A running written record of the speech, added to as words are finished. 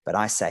But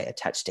I say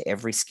attached to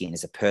every skin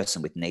is a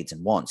person with needs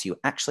and wants. You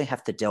actually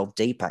have to delve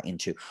deeper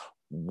into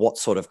what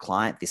sort of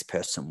client this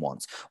person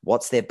wants.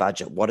 What's their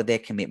budget? What are their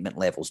commitment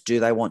levels? Do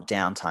they want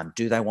downtime?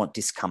 Do they want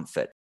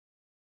discomfort?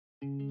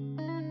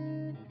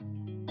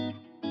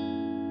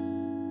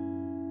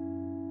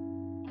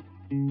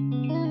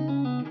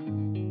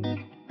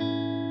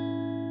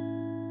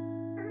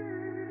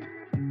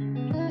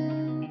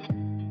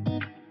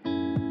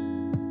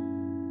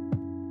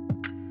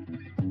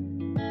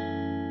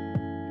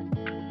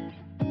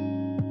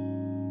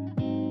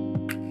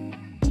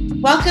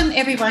 Welcome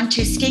everyone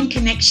to Skin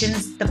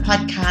Connections, the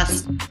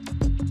podcast.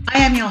 I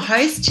am your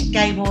host,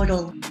 Gay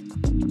Wardle.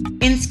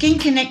 In Skin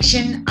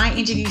Connection, I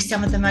interview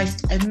some of the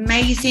most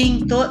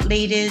amazing thought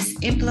leaders,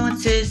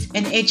 influencers,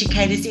 and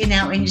educators in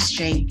our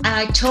industry, and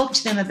I talk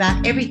to them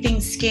about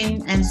everything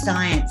skin and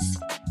science.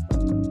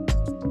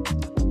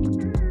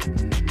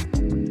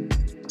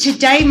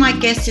 Today, my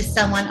guest is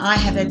someone I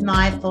have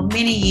admired for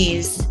many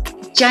years.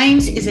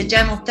 James is a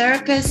dermal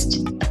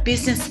therapist, a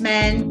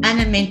businessman,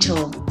 and a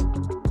mentor.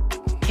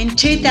 In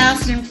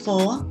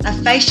 2004, a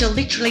facial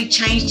literally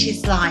changed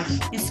his life,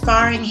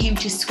 inspiring him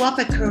to swap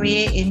a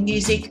career in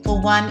music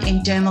for one in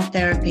dermal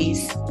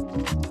therapies.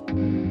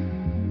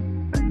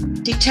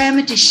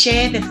 Determined to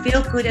share the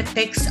feel-good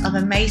effects of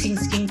amazing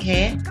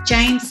skincare,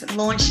 James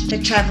launched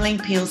The Travelling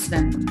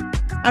Peelsman.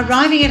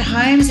 Arriving at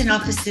homes and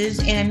offices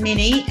in a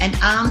mini and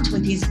armed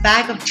with his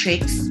bag of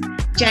tricks,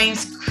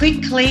 James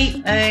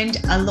quickly earned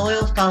a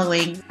loyal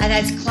following, and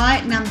as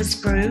client numbers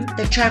grew,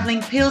 The Travelling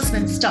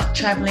Peelsman stopped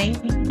travelling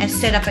and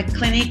set up a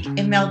clinic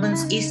in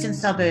Melbourne's eastern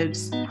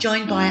suburbs,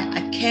 joined by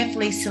a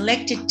carefully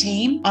selected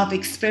team of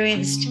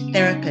experienced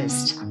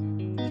therapists.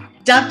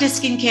 Dubbed a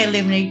skincare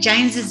luminary,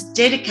 James's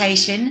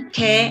dedication,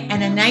 care,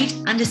 and innate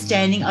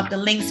understanding of the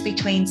links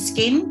between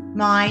skin,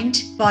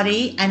 mind,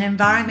 body, and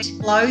environment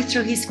flow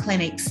through his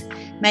clinics,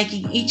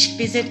 making each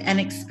visit an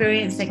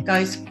experience that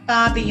goes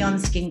far beyond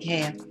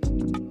skincare.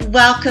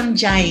 Welcome,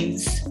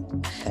 James.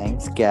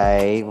 Thanks,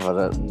 Gay. What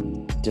a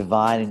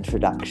divine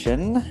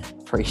introduction.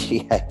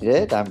 Appreciate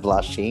it. I'm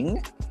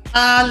blushing.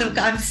 Look,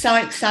 I'm so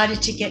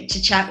excited to get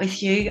to chat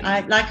with you.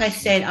 Like I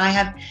said, I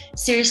have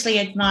seriously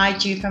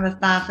admired you from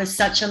afar for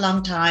such a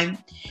long time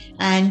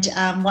and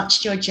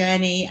watched your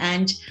journey.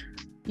 And,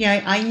 you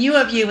know, I knew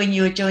of you when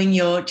you were doing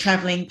your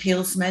Travelling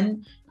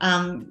Peelsman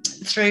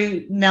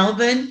through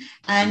Melbourne.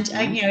 And,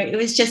 you know, it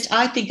was just,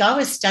 I think I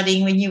was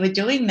studying when you were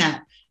doing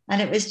that.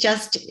 And it was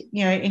just,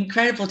 you know,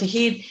 incredible to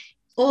hear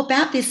all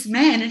about this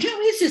man and who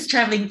is this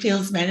Travelling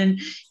Peelsman,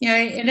 and you know,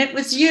 and it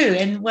was you,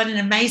 and what an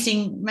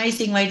amazing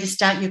way to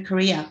start your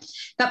career.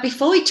 But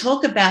before we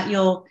talk about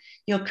your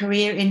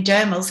career in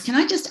dermals, can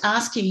I just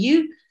ask you,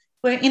 you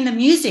were in the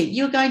music,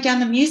 you were going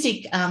down the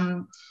music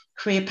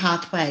career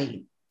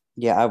pathway.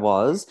 Yeah, I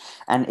was.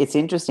 And it's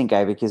interesting,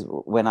 Gay, because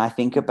when I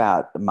think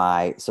about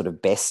my sort of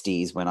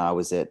besties when I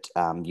was at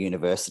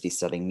university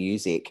studying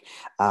music,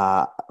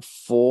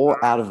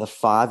 4 out of the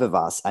 5 of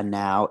us are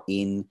now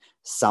in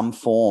some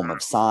form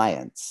of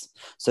science.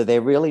 So there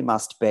really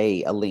must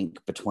be a link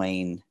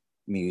between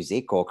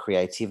music or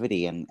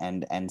creativity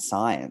and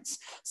science.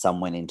 Some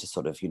went into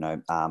sort of, you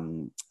know,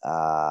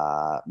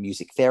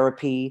 music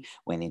therapy,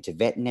 went into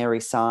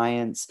veterinary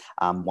science.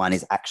 One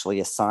is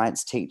actually a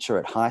science teacher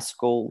at high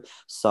school.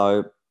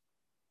 So,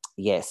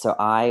 yeah, so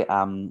I,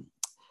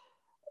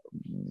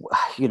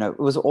 you know, it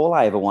was all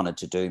I ever wanted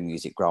to do,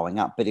 music, growing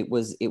up, but it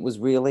was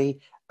really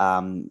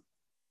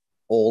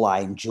all I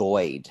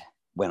enjoyed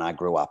when I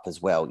grew up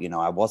as well. You know,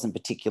 I wasn't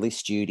particularly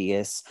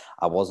studious.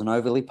 I wasn't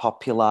overly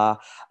popular.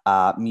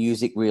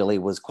 Music really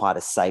was quite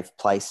a safe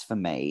place for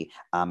me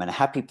and a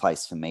happy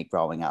place for me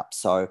growing up.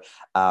 So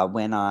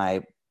when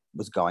I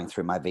was going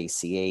through my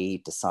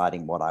VCE,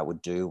 deciding what I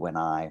would do when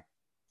I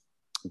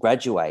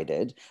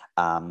graduated,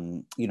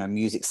 you know,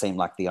 music seemed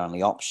like the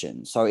only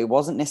option. So I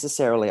wasn't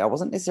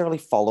necessarily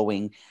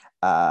following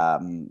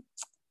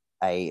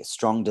a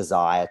strong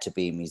desire to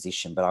be a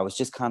musician, but I was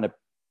just kind of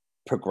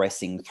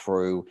progressing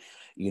through,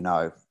 you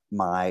know,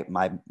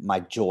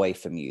 my joy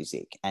for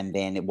music. And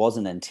then it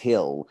wasn't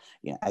until,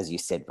 you know, as you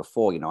said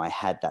before, you know, I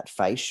had that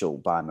facial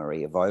by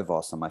Maria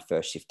Vovos on my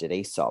first shift at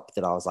ESOP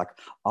that I was like,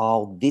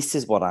 oh, this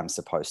is what I'm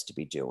supposed to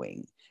be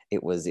doing.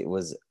 It was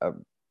a,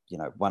 you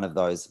know, one of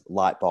those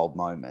light bulb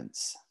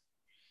moments.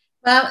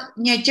 Well,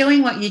 you know,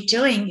 doing what you're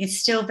doing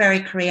is still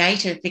very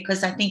creative,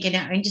 because I think in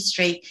our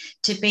industry,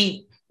 to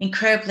be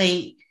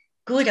incredibly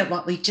good at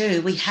what we do,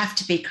 we have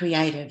to be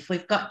creative.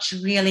 We've got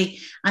to really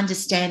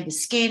understand the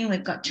skin.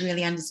 We've got to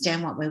really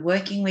understand what we're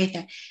working with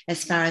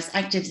as far as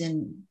actives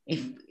and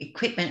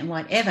equipment and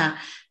whatever.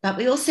 But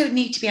we also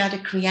need to be able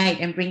to create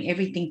and bring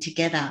everything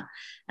together.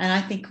 And I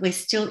think we're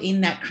still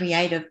in that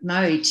creative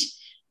mode.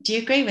 Do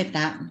you agree with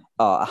that?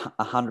 Oh,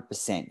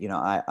 100%. You know,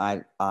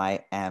 I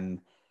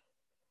am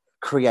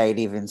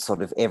creative in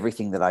sort of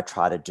everything that I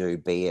try to do,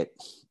 be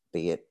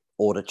it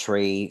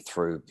auditory,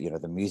 through,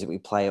 the music we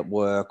play at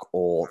work,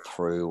 or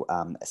through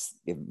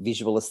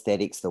visual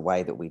aesthetics, the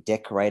way that we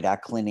decorate our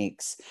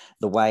clinics,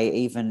 the way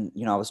even,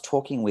 I was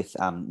talking with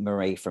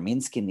Marie from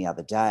InSkin the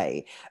other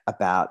day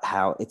about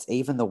how it's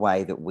even the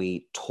way that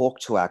we talk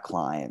to our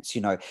clients.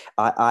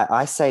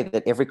 I say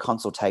that every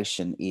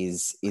consultation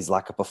is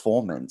like a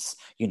performance.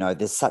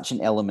 There's such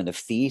an element of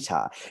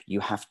theatre.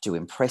 You have to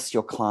impress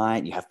your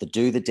client, you have to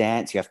do the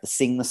dance, you have to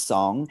sing the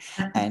song,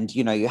 and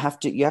you have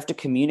to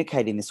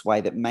communicate in this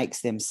way that makes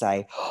them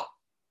say, oh,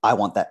 I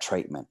want that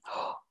treatment.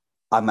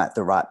 I'm at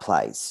the right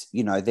place.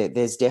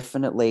 There's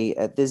definitely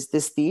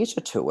there's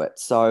theatre to it.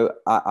 So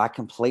I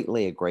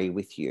completely agree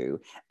with you.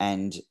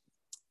 And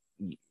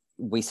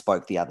we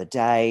spoke the other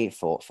day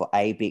for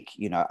ABIC.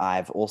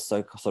 I've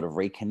also sort of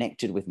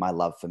reconnected with my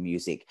love for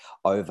music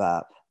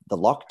over the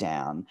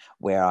lockdown,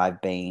 where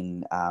I've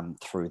been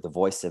through the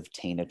voice of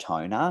Tina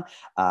Toner,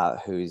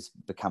 who's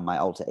become my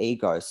alter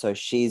ego. So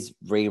she's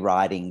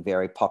rewriting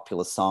very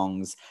popular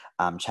songs,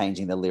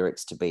 changing the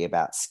lyrics to be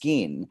about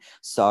skin.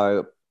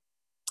 So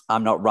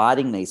I'm not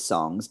writing these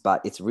songs,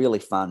 but it's really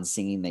fun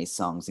singing these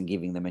songs and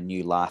giving them a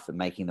new life and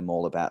making them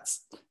all about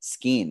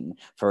skin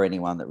for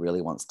anyone that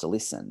really wants to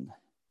listen.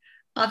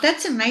 Oh,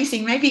 that's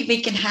amazing. Maybe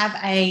we can have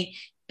a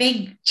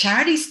big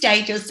charity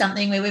stage or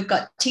something where we've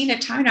got Tina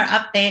Toner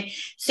up there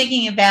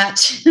singing about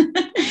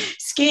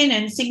skin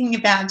and singing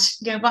about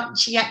what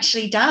she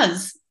actually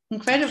does.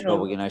 Incredible.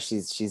 Sure, well,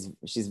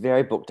 she's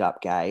very booked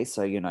up, Gay.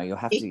 So you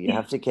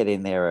have to get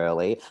in there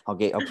early. I'll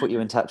put you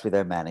in touch with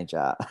her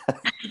manager.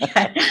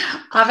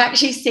 I've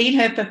actually seen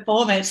her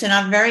performance, and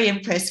I'm very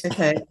impressed with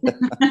her.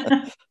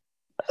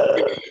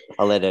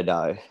 I'll let her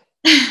know.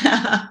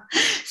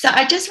 So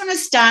I just want to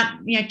start,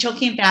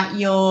 talking about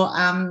your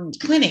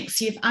clinics.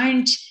 You've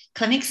owned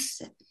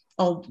clinics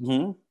or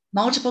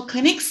multiple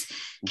clinics.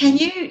 Can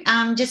you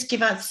just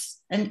give us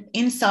an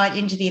insight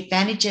into the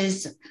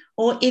advantages,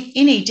 or if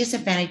any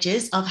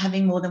disadvantages, of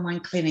having more than one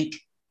clinic?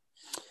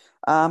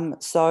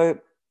 So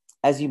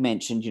as you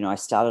mentioned, I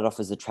started off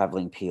as a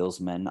traveling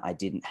peelsman. I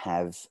didn't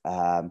have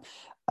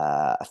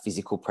a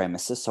physical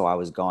premises, so I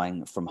was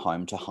going from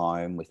home to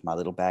home with my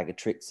little bag of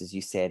tricks, as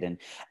you said,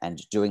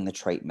 and doing the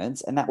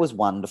treatments, and that was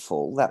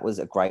wonderful. That was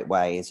a great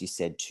way, as you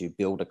said, to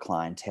build a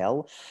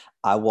clientele.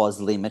 I was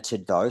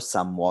limited, though,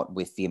 somewhat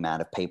with the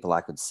amount of people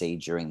I could see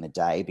during the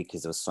day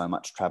because there was so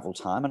much travel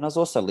time, and I was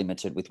also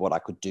limited with what I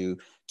could do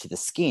to the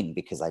skin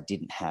because I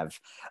didn't have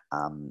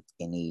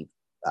any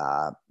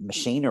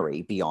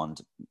machinery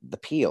beyond the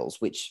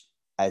peels, which,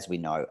 as we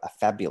know, are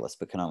fabulous,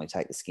 but can only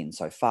take the skin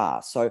so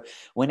far. So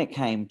when it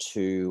came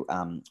to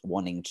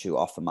wanting to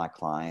offer my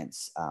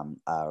clients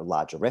a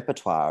larger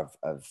repertoire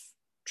of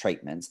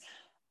treatments,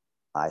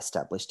 I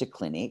established a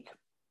clinic.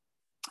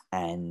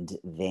 And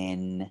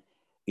then,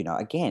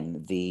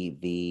 again,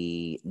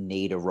 the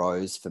need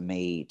arose for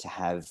me to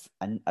have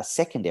a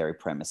secondary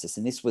premises.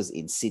 And this was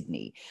in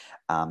Sydney,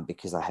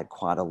 because I had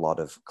quite a lot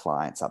of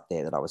clients up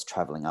there that I was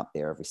traveling up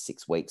there every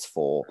 6 weeks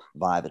for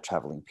via the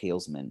traveling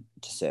peelsman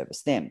to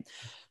service them.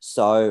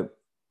 So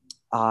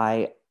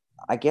I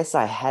guess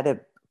I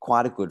had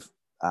quite a good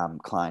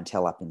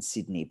clientele up in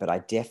Sydney, but I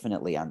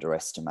definitely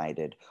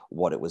underestimated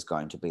what it was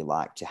going to be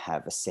like to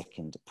have a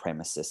second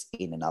premises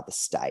in another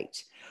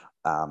state.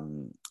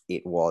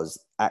 It was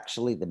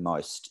actually the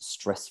most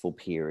stressful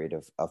period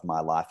of my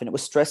life. And it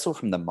was stressful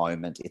from the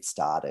moment it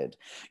started.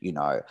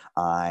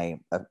 A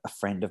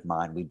friend of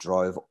mine, we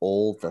drove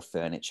all the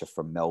furniture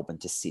from Melbourne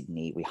to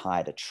Sydney. We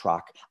hired a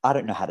truck. I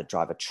don't know how to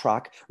drive a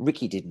truck.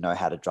 Ricky didn't know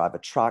how to drive a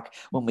truck.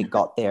 When we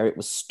got there, it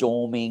was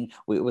storming.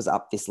 It was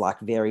up this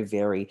like very,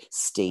 very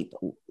steep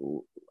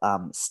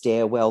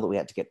stairwell that we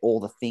had to get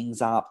all the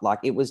things up. Like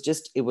it was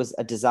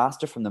a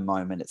disaster from the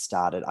moment it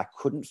started. I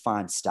couldn't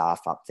find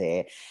staff up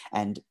there.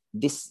 And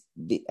this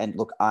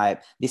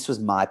was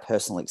my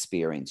personal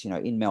experience.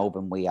 In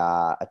Melbourne, we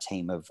are a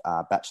team of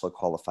bachelor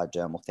qualified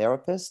dermal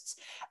therapists,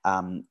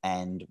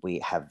 and we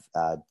have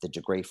the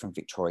degree from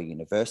Victoria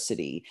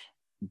University.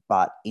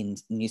 But in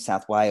New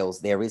South Wales,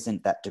 there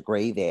isn't that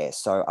degree there.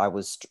 So I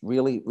was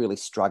really, really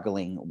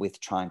struggling with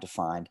trying to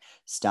find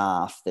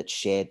staff that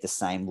shared the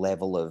same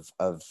level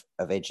of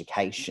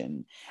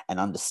education and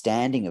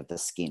understanding of the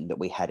skin that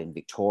we had in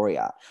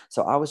Victoria.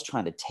 So I was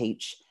trying to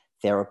teach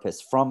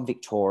therapists from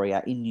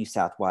Victoria in New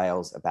South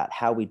Wales about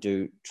how we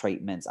do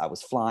treatments. I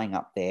was flying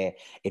up there.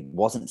 It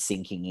wasn't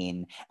sinking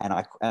in. And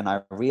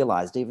I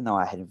realized, even though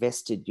I had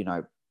invested,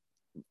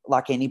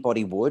 like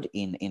anybody would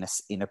in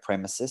a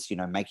premises,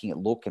 making it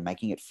look and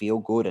making it feel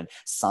good and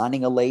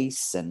signing a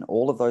lease and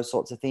all of those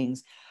sorts of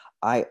things,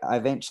 I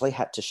eventually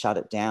had to shut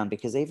it down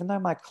because even though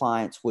my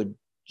clients were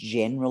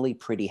generally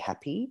pretty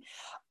happy,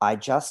 I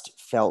just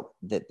felt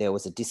that there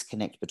was a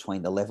disconnect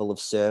between the level of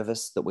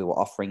service that we were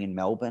offering in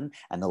Melbourne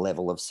and the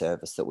level of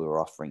service that we were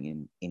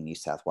offering in New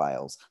South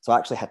Wales. So I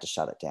actually had to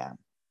shut it down.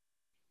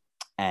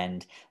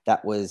 And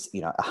that was,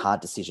 a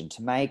hard decision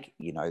to make.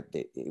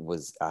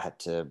 I had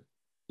to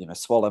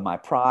swallow my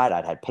pride.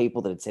 I'd had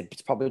people that had said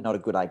it's probably not a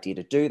good idea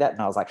to do that,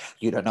 and I was like,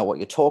 you don't know what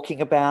you're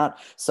talking about.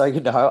 So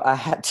I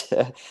had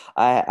to,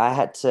 I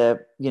had to,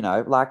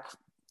 like,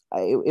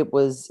 it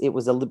was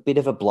a bit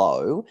of a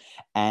blow,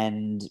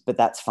 but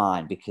that's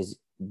fine because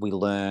we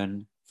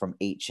learn from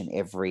each and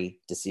every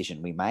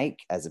decision we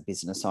make as a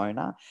business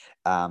owner.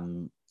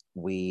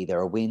 There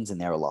are wins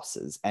and there are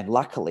losses. And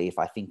luckily, if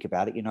I think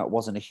about it, it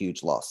wasn't a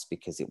huge loss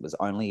because it was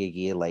only a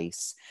year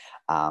lease.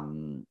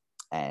 And,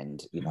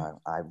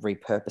 I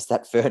repurposed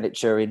that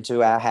furniture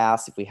into our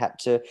house. If we had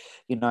to,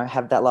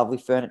 have that lovely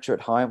furniture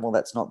at home, well,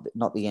 that's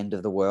not the end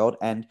of the world.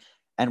 And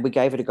we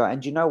gave it a go.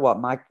 And you know what?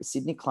 My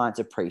Sydney clients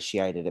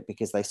appreciated it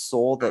because they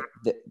saw that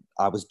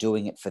I was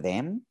doing it for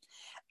them.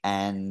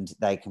 And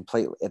they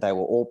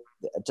were all,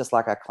 just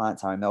like our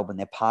clients are in Melbourne,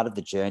 they're part of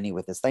the journey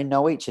with us. They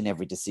know each and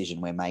every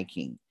decision we're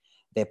making.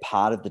 They're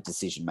part of the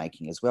decision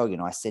making as well.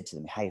 I said to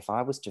them, hey, if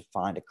I was to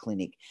find a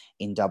clinic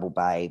in Double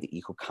Bay that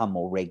you could come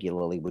more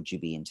regularly, would you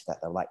be into that?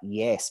 They're like,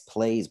 yes,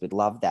 please, we'd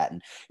love that.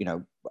 And,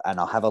 and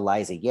I'll have a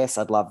laser. Yes,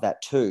 I'd love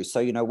that too.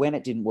 So, when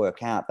it didn't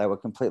work out, they were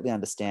completely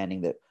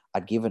understanding that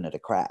I'd given it a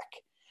crack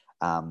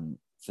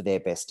for their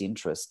best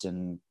interest.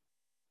 And,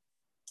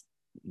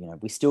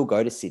 we still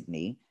go to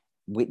Sydney.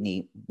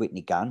 Whitney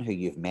Gunn, who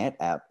you've met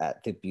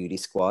at the Beauty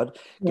Squad,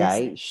 yes.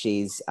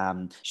 Gay.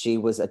 She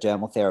was a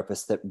dermal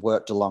therapist that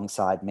worked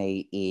alongside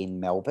me in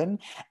Melbourne,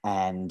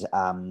 and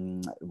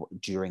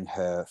during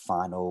her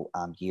final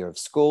year of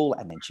school,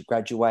 and then she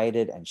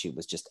graduated, and she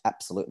was just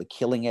absolutely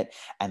killing it.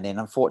 And then,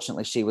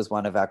 unfortunately, she was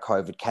one of our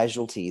COVID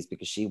casualties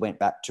because she went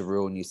back to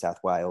rural New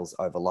South Wales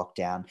over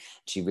lockdown.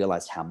 She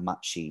realised how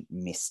much she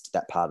missed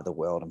that part of the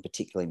world, and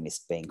particularly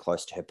missed being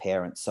close to her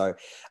parents. So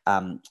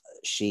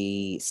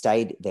she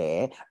stayed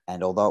there,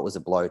 and although it was a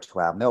blow to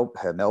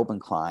her Melbourne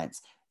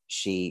clients,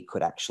 she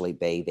could actually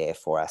be there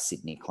for our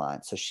Sydney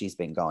clients. So she's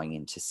been going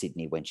into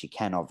Sydney when she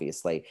can,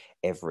 obviously,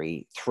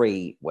 every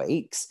 3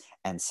 weeks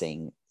and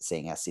seeing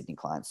our Sydney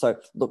clients. So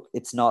look,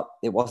 it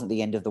wasn't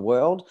the end of the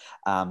world,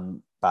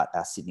 but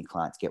our Sydney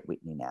clients get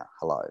Whitney now.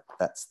 Hello,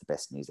 that's the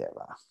best news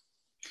ever.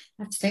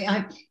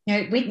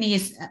 Whitney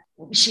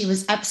she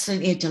was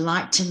absolutely a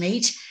delight to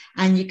meet,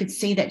 and you could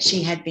see that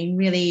she had been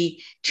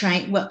really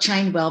trained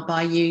well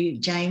by you,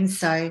 James.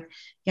 So,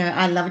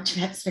 I loved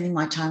spending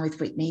my time with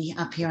Whitney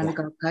up here on the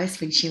Gold Coast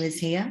when she was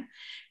here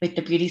with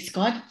the Beauty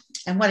Squad.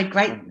 And what a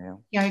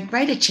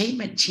great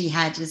achievement she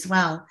had as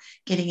well,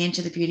 getting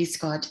into the Beauty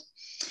Squad.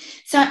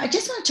 So I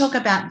just want to talk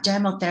about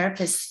dermal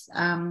therapists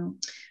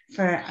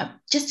for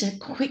just a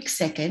quick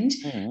second.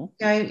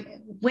 Mm-hmm.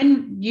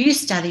 When you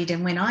studied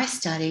and when I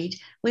studied,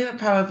 we were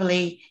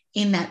probably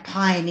in that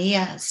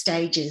pioneer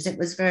stages. It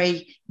was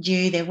very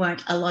new. There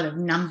weren't a lot of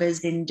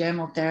numbers in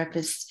dermal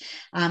therapists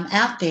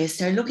out there.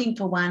 So looking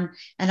for one,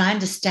 and I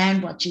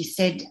understand what you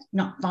said,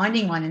 not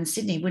finding one in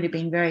Sydney would have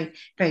been very,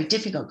 very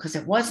difficult because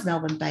it was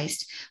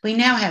Melbourne-based. We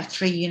now have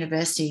 3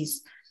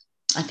 universities,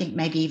 I think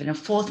maybe even a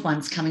 4th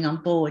one's coming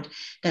on board,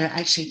 that are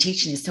actually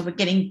teaching this. So we're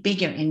getting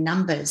bigger in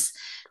numbers.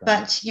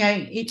 But,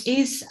 it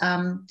is,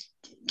 can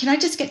I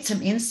just get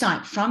some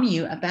insight from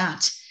you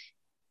about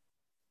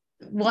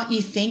what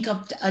you think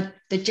of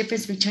the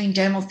difference between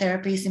dermal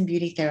therapies and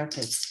beauty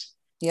therapists?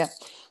 Yeah.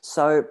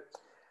 So,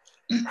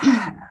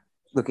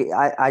 look,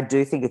 I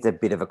do think it's a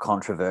bit of a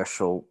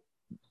controversial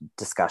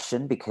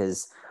discussion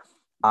because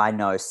I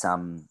know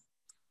some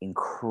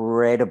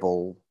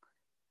incredibly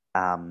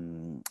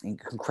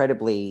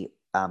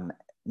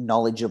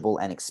knowledgeable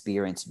and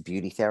experienced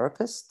beauty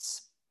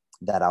therapists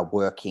that are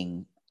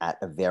working at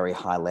a very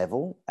high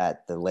level,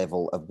 at the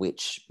level of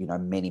which,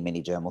 many,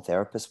 many dermal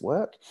therapists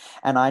work.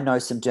 And I know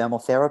some dermal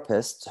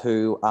therapists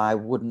who I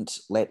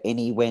wouldn't let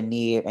anywhere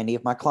near any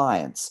of my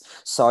clients.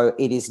 So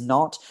it is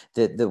not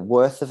the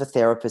worth of a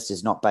therapist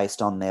is not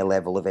based on their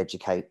level of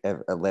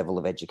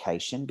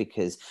education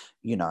because,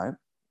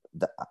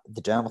 the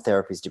dermal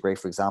therapies degree,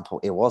 for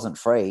example, it wasn't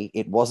free,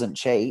 it wasn't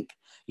cheap,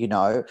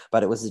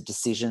 but it was a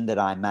decision that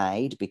I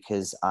made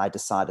because I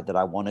decided that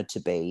I wanted to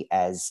be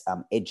as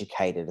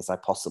educated as I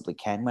possibly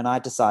can. When I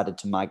decided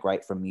to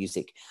migrate from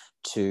music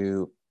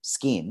to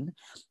skin,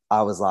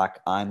 I was like,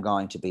 I'm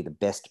going to be the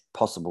best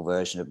possible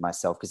version of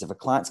myself, because if a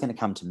client's going to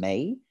come to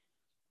me,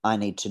 I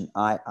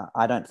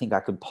don't think I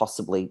could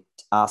possibly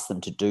ask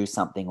them to do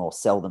something or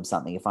sell them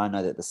something if I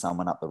know that there's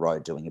someone up the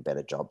road doing a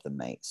better job than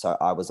me. So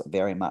I was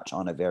very much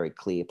on a very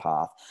clear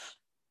path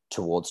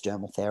towards the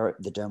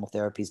dermal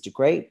therapies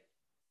degree.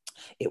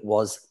 It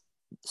was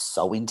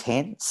so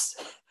intense.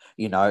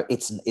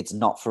 It's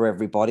not for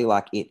everybody.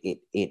 Like it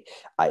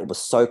was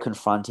so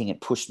confronting.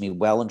 It pushed me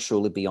well and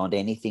truly beyond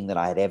anything that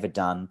I had ever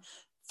done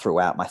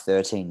throughout my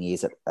 13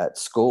 years at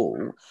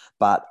school.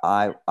 But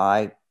there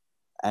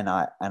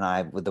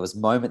was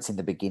moments in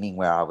the beginning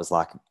where I was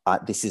like,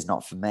 this is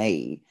not for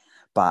me,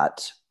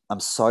 but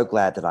I'm so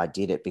glad that I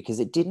did it, because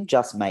it didn't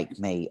just make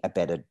me a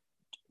better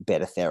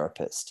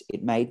therapist.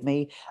 It made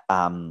me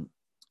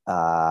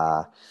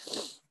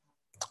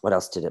what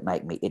else did it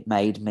make me? It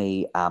made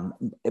me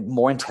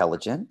more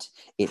intelligent.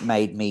 It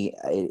made me,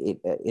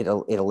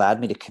 it allowed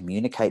me to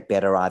communicate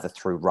better either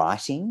through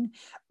writing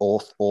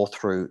or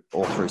through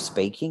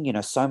speaking. You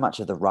know, so much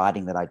of the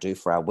writing that I do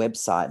for our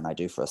website and I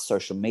do for our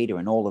social media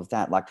and all of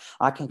that, like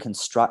I can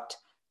construct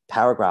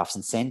paragraphs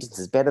and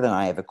sentences better than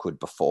I ever could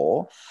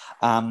before.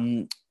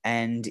 And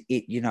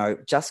it, you know,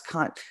 just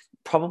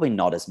probably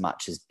not as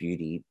much as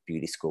beauty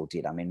school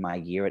did. I mean, my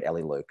year at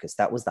Ellie Lucas,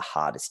 that was the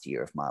hardest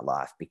year of my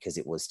life because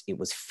it was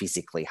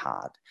physically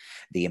hard.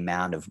 The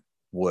amount of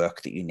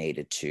work that you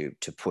needed to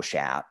push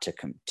out to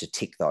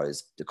tick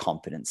the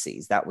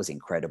competencies, that was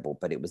incredible.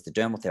 But it was the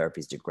dermal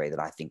therapies degree that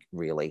I think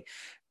really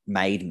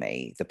made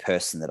me the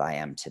person that I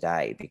am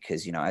today,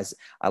 because, you know, as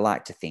I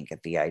like to think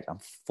at the age, I'm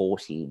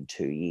 40 in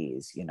 2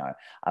 years, you know,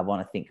 I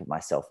want to think of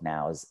myself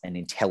now as an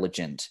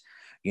intelligent,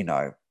 you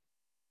know,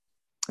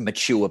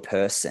 mature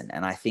person.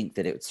 And I think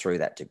that it's through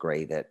that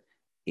degree that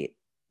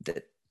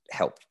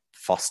helped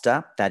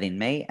foster that in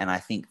me. And I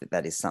think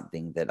that is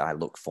something that I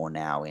look for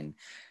now in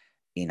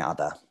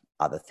other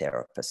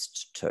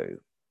therapists too.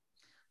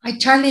 I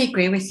totally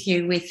agree with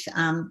you with,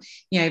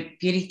 you know,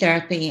 beauty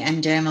therapy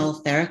and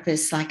dermal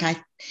therapists. Like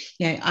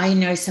I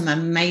know some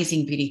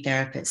amazing beauty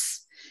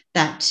therapists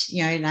that,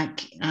 you know,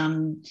 like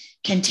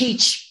can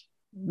teach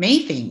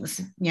me things,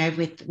 you know,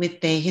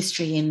 with their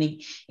history in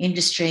the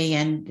industry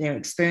and their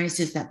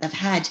experiences that they've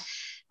had.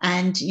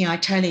 And, you know, I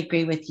totally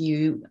agree with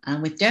you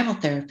with dermal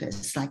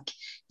therapists, like,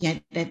 you know,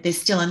 that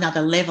there's still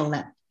another level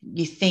that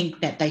you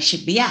think that they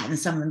should be at, and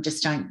some of them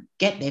just don't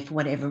get there for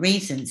whatever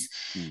reasons.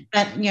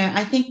 But, you know,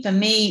 I think for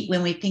me,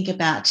 when we think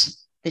about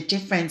the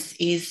difference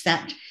is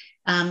that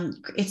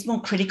it's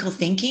more critical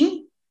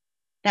thinking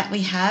that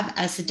we have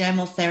as a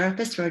dermal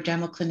therapist or a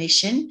dermal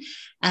clinician.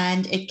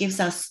 And it gives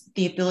us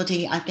the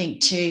ability, I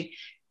think, to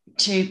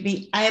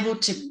be able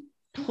to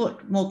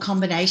put more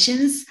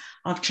combinations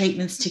of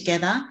treatments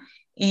together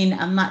in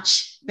a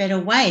much better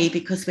way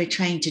because we're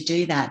trained to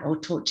do that or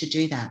taught to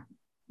do that.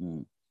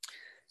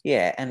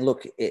 Yeah, and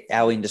look,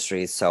 our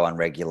industry is so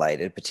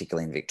unregulated,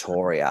 particularly in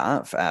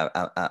Victoria,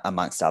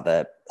 amongst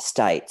other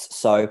states.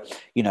 So,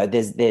 you know,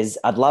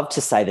 I'd love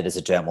to say that as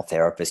a dermal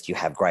therapist, you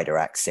have greater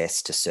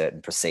access to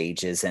certain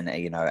procedures and,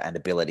 you know, and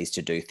abilities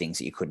to do things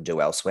that you couldn't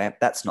do elsewhere.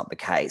 That's not the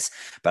case.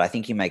 But I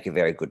think you make a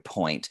very good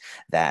point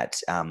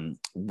that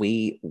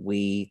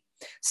we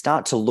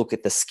start to look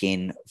at the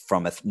skin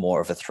from more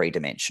of a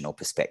three-dimensional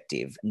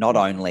perspective, not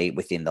only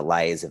within the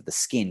layers of the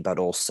skin, but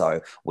also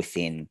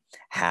within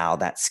how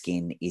that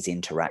skin is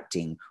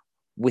interacting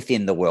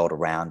within the world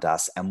around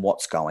us and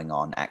what's going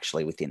on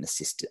actually within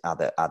the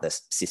other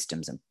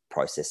systems and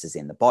processes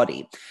in the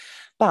body.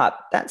 But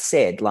that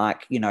said,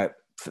 like, you know,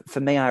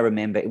 for me, I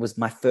remember it was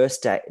my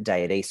first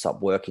day at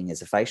ESOP working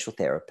as a facial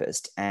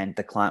therapist, and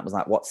the client was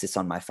like, "What's this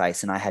on my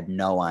face?" And I had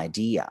no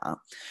idea.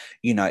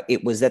 You know,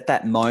 it was at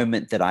that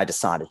moment that I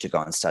decided to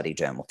go and study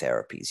dermal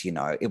therapies. You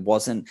know, it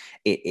wasn't,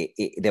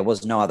 there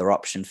was no other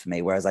option for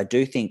me. Whereas I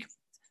do think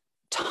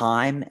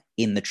time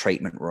in the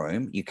treatment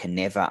room, you can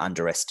never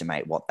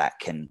underestimate what that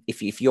can,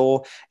 if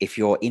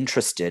you're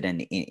interested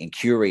and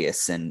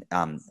curious and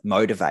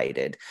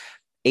motivated,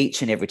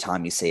 each and every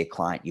time you see a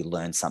client, you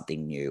learn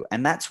something new.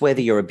 And that's whether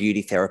you're a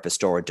beauty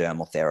therapist or a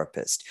dermal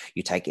therapist.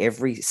 You take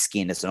every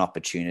skin as an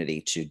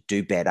opportunity to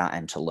do better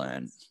and to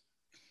learn.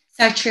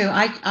 So true.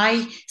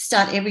 I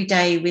start every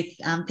day with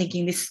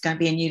thinking this is going to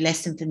be a new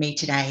lesson for me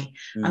today.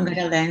 I'm going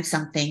to learn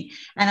something.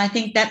 And I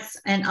think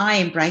I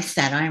embrace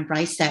that. I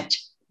embrace that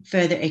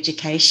further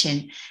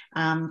education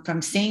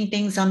from seeing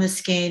things on the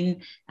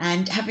skin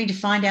and having to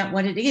find out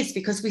what it is,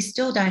 because we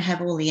still don't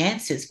have all the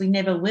answers. We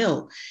never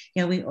will.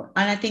 You know,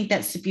 and I think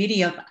that's the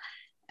beauty of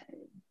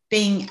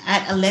being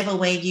at a level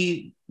where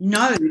you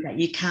know that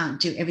you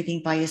can't do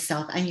everything by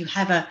yourself, and you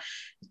have a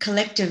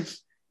collective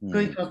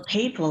group of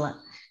people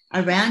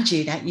around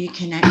you that you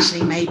can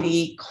actually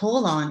maybe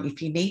call on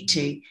if you need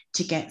to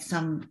get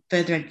some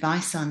further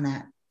advice on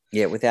that.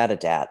 Yeah, without a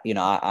doubt. You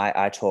know,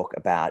 I talk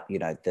about, you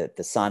know,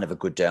 the sign of a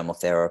good dermal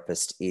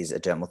therapist is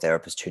a dermal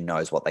therapist who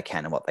knows what they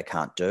can and what they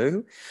can't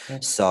do.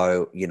 Yes.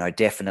 So, you know,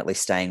 definitely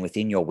staying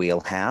within your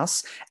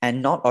wheelhouse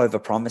and not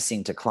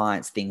over-promising to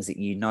clients things that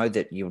you know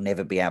that you'll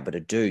never be able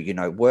to do. You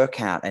know, work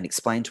out and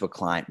explain to a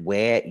client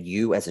where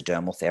you as a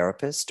dermal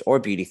therapist or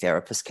a beauty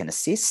therapist can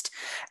assist.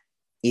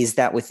 Is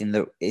that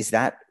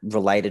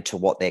related to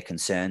what their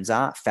concerns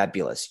are?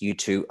 Fabulous. You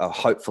two are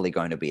hopefully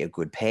going to be a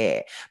good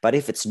pair. But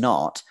if it's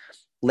not,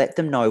 let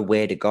them know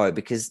where to go,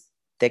 because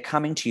they're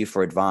coming to you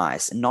for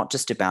advice, not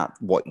just about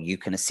what you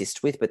can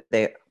assist with, but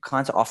their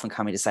clients are often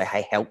coming to say,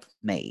 "Hey, help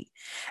me."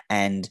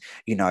 And,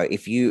 you know,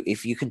 if you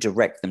can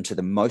direct them to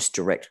the most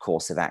direct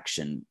course of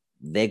action,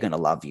 they're going to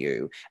love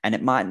you. And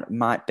it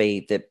might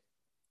be that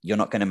you're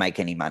not going to make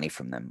any money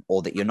from them,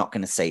 or that you're not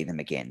going to see them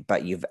again,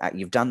 but you've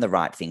done the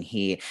right thing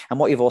here. And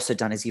what you've also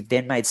done is you've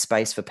then made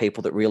space for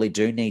people that really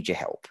do need your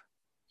help.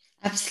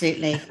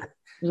 Absolutely.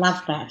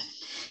 Love that.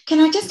 Can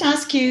I just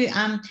ask you,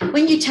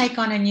 when you take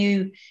on a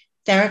new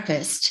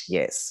therapist,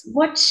 yes,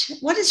 what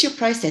is your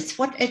process?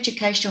 What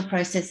educational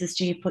processes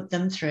do you put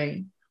them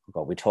through?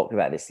 God, we talked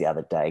about this the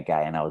other day,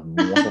 Gay, and I was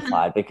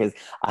mortified because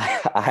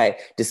I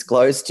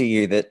disclosed to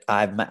you that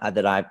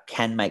I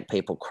can make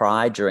people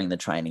cry during the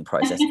training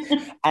process.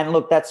 And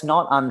look, that's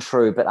not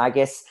untrue, but I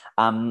guess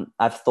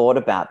I've thought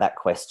about that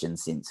question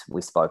since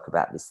we spoke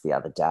about this the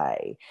other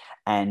day.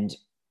 And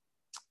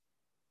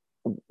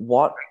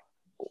what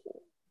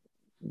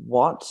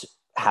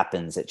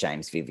happens at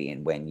James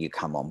Vivian when you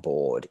come on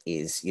board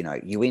is, you know,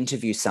 you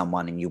interview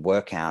someone and you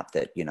work out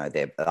that, you know,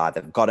 they've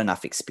either got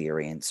enough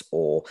experience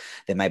or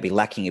they may be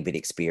lacking a bit of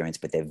experience,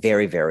 but they're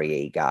very, very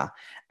eager.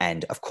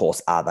 And of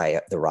course, are they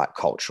the right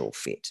cultural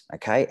fit?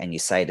 Okay. And you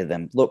say to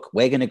them, look,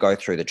 we're going to go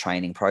through the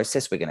training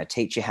process. We're going to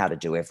teach you how to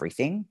do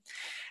everything.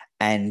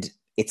 And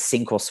it's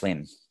sink or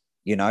swim.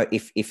 You know,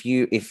 if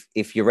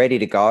you're ready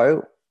to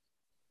go,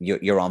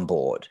 you're on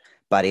board.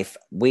 But if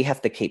we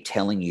have to keep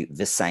telling you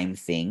the same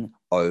thing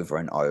over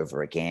and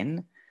over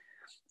again,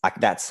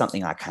 that's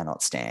something I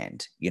cannot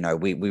stand. You know,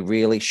 we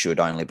really should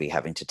only be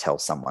having to tell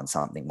someone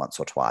something once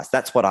or twice.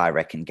 That's what I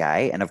reckon,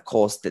 Gay. And of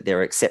course, that there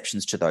are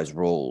exceptions to those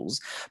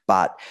rules.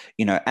 But,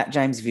 you know, at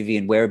James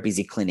Vivian, we're a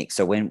busy clinic.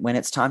 So when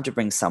it's time to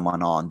bring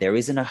someone on, there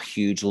isn't a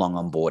huge, long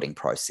onboarding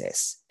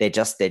process. They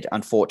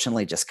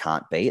unfortunately just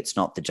can't be. It's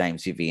not the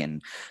James Vivian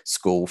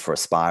School for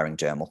Aspiring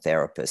Dermal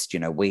Therapists. You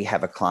know, we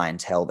have a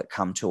clientele that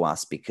come to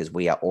us because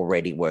we are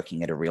already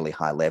working at a really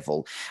high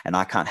level. And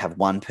I can't have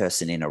one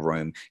person in a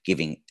room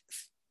giving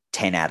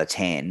 10 out of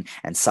 10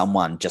 and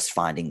someone just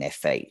finding their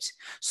feet.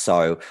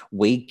 So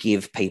we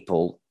give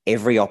people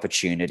every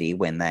opportunity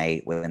when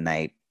they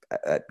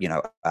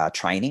are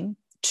training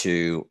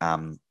to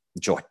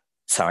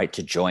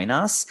join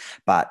us,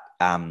 but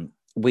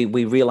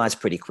we realize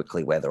pretty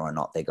quickly whether or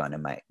not they're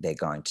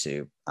going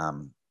to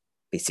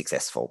be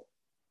successful.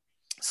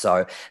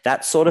 So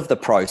that's sort of the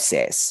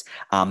process.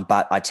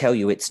 But I tell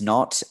you, it's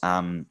not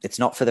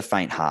for the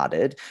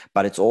faint-hearted,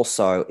 but it's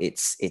also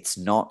it's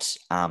not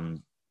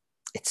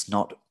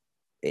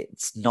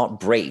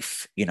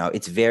brief. You know,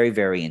 it's very,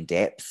 very in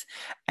depth,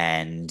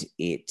 and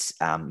it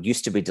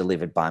used to be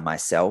delivered by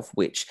myself,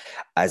 which,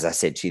 as I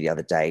said to you the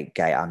other day,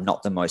 Gay, I'm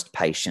not the most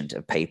patient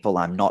of people.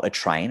 I'm not a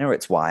trainer.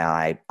 It's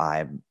why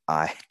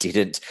I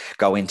didn't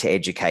go into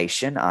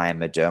education. I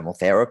am a dermal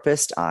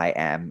therapist. I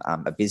am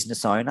a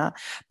business owner,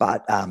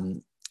 but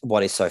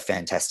what is so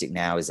fantastic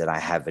now is that I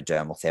have a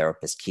dermal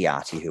therapist,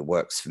 Kiati, who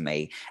works for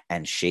me,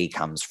 and she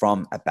comes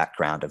from a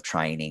background of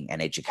training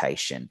and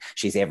education.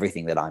 She's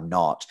everything that I'm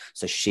not.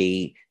 So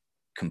she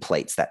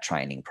completes that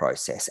training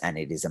process, and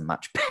it is a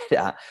much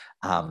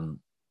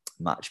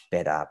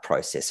better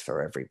process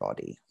for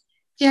everybody.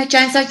 Yeah,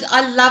 James,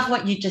 I love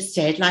what you just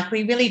said. Like,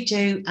 we really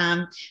do.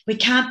 We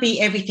can't be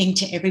everything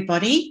to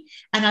everybody.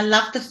 And I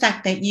love the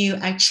fact that you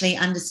actually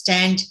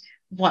understand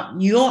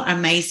what you're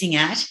amazing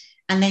at.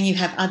 And then you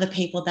have other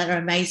people that are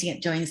amazing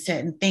at doing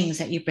certain things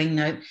that you bring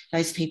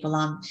those people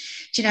on.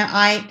 Do you know,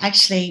 I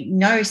actually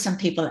know some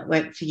people that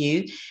work for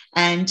you,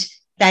 and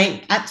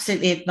they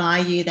absolutely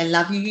admire you. They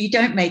love you. You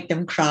don't make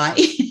them cry.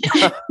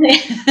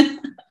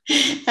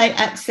 They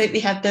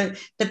absolutely have the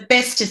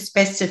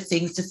bestest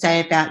things to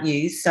say about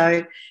you.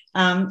 So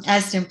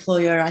as an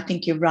employer, I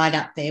think you're right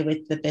up there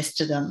with the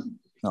best of them.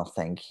 Oh,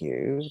 thank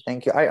you.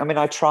 Thank you. I mean,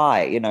 I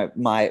try, you know,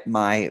 my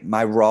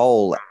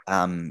role,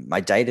 my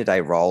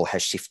day-to-day role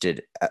has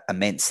shifted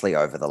immensely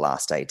over the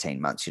last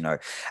 18 months. You know,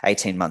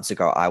 18 months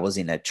ago, I was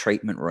in a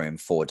treatment room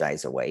 4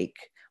 days a week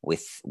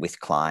with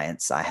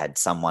clients. I had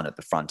someone at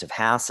the front of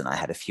house, and I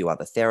had a few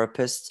other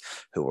therapists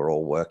who were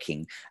all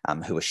working,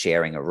 who were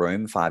sharing a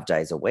room 5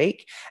 days a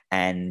week.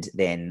 And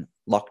then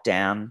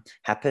lockdown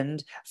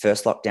happened.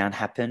 First lockdown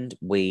happened.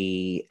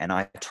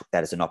 I took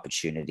that as an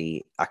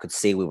opportunity. I could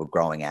see we were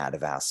growing out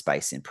of our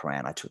space in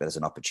Prahran. I took that as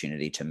an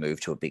opportunity to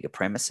move to a bigger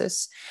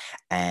premises,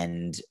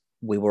 and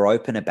we were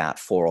open about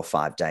 4 or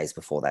 5 days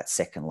before that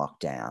second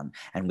lockdown.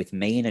 And with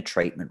me in a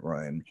treatment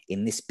room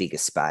in this bigger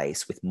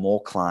space with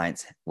more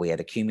clients, we had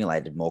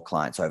accumulated more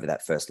clients over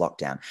that first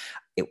lockdown.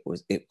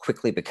 It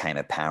quickly became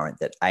apparent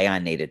that A, I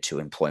needed to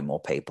employ more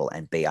people,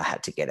 and B, I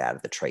had to get out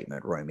of the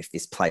treatment room if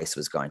this place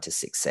was going to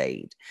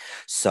succeed.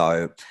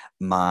 So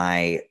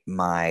my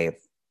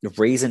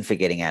reason for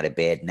getting out of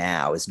bed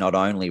now is not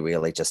only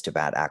really just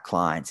about our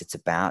clients, it's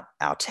about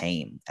our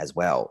team as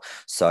well.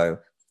 So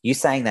you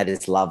saying that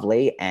is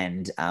lovely.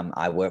 And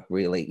I work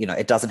really, you know,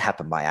 it doesn't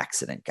happen by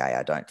accident, Gay,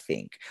 I don't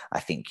think. I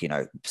think, you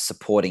know,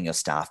 supporting your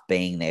staff,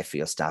 being there for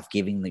your staff,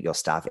 giving your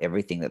staff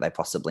everything that they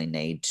possibly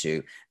need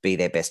to be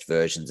their best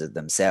versions of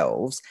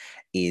themselves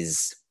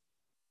is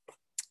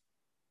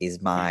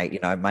my, you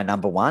know, my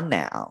number one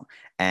now.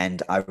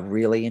 And I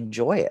really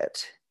enjoy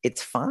it.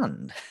 It's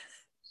fun.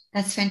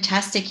 That's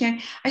fantastic. You know,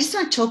 I just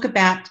want to talk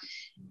about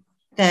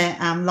the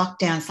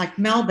lockdowns. Like,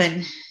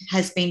 Melbourne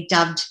has been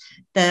dubbed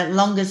the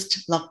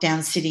longest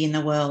lockdown city in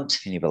the world.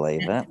 Can you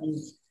believe that?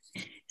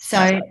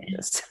 So,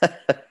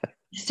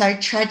 so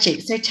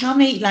tragic. So tell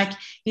me, like,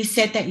 you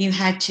said that you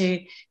had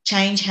to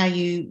change how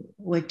you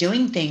were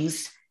doing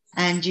things,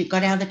 and you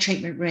got out of the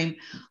treatment room.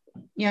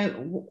 You know,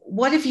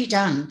 what have you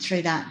done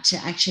through that to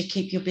actually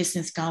keep your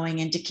business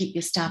going and to keep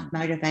your staff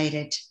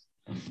motivated?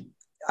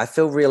 I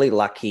feel really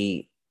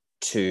lucky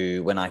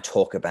to, when I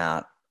talk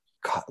about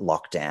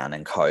lockdown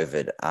and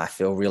COVID, I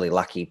feel really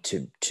lucky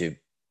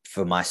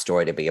for my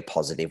story to be a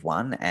positive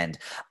one. And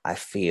I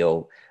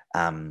feel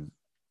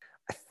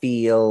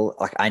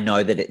like I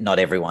know that not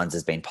everyone's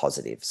has been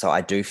positive. So I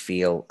do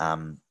feel,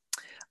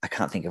 I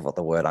can't think of what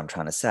the word I'm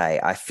trying to say.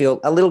 I feel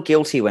a little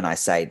guilty when I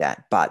say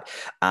that, but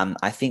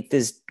I think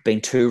there's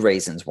been two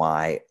reasons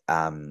why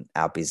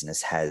our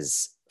business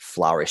has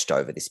flourished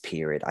over this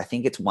period. I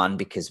think it's one,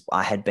 because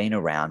I had been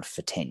around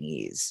for 10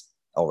 years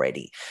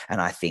already. And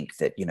I think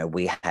that,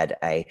 we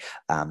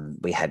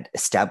had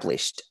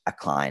established a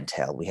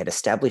clientele. We had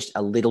established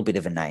a little bit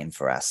of a name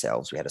for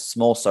ourselves. We had a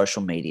small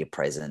social media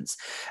presence,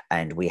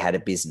 and we had a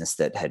business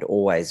that had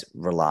always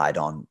relied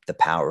on the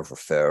power of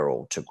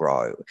referral to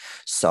grow.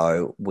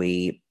 So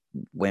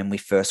when we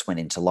first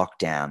went into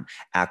lockdown,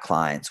 our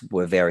clients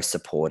were very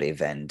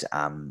supportive and,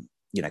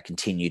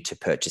 continued to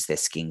purchase their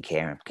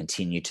skincare and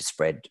continued to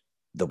spread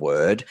the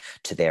word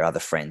to their other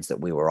friends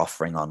that we were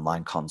offering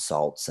online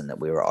consults and that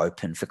we were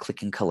open for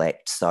click and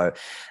collect. So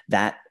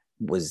that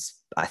was,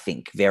 I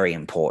think, very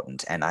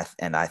important. And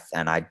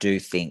I do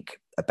think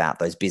about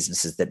those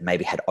businesses that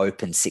maybe had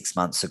opened 6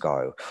 months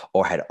ago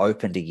or had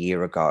opened a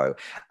year ago.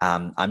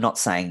 I'm not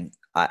saying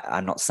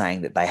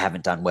that they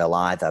haven't done well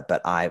either,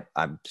 but I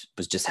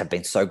have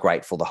been so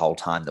grateful the whole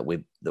time that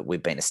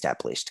we've been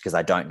established, because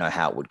I don't know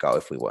how it would go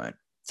if we weren't.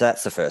 So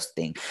that's the first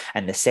thing.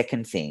 And the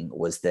second thing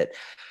was that,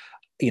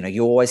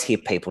 you always hear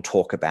people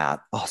talk about,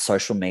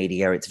 social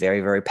media, it's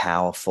very, very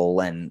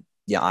powerful. And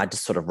I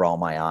just sort of roll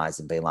my eyes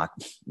and be like,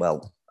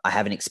 well, I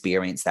haven't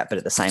experienced that. But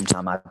at the same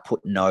time, I put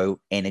no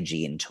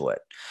energy into it.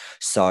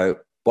 So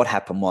what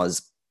happened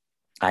was,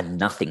 I had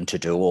nothing to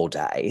do all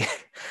day.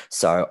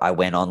 So I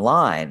went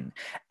online,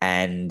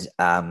 and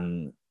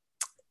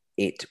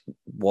it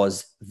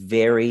was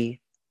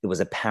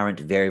apparent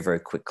very, very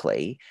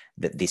quickly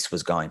that this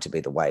was going to be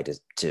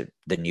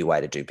the new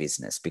way to do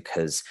business.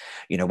 Because,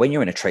 when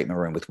you're in a treatment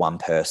room with one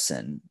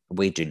person,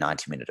 we do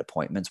 90-minute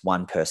appointments,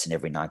 one person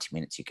every 90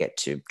 minutes, you get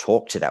to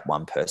talk to that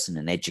one person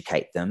and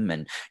educate them.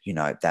 And,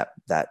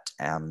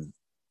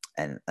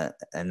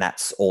 and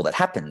that's all that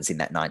happens in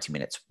that 90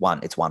 minutes.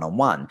 It's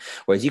one-on-one.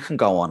 Whereas you can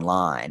go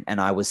online, and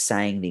I was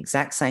saying the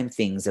exact same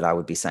things that I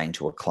would be saying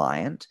to a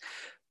client,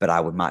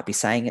 but might be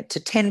saying it to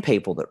 10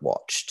 people that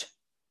watched,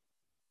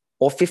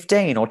 or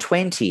 15 or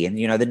 20, and,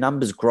 the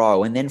numbers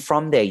grow. And then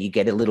from there, you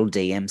get a little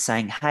DM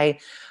saying, hey,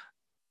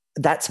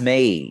 that's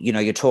me.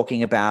 You're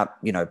talking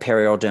about,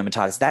 perioral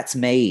dermatitis. That's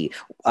me.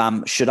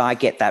 Should I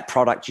get that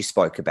product you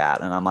spoke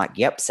about? And I'm like,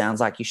 yep,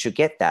 sounds like you should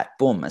get that.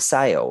 Boom, a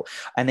sale.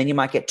 And then you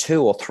might get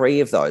 2 or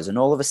 3 of those. And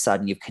all of a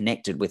sudden you've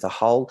connected with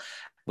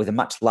a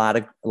much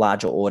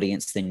larger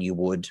audience than you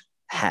would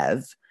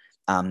have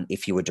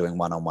if you were doing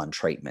one-on-one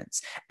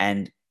treatments.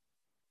 And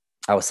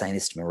I was saying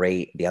this to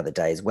Marie the other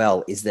day as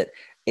well, is that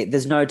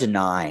there's no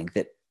denying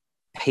that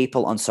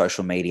people on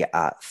social media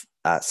are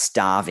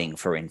starving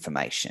for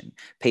information.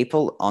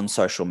 People on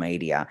social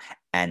media,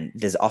 and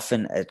there's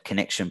often a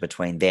connection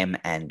between them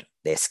and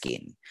their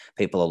skin.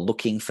 People are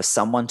looking for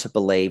someone to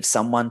believe,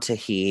 someone to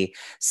hear,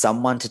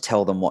 someone to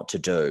tell them what to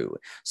do.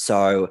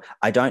 So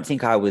I don't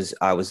think I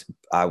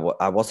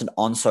wasn't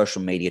on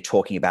social media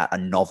talking about a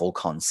novel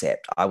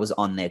concept. I was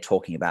on there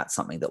talking about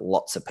something that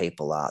lots of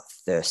people are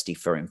thirsty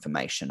for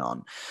information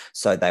on.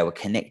 So they were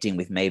connecting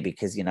with me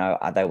because,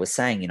 they were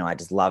saying, I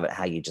just love it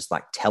how you just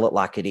like tell it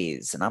like it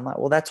is. And I'm like,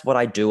 well, that's what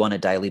I do on a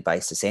daily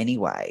basis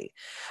anyway.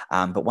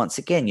 But once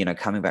again,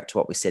 coming back to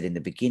what we said in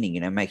the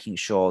beginning, making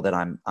sure that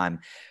I'm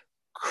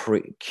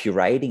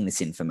curating this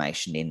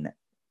information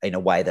in a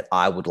way that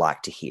I would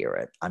like to hear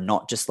it. I'm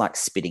not just like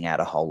spitting out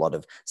a whole lot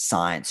of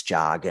science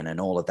jargon and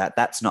all of that.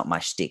 That's not my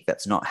shtick.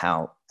 That's not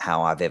how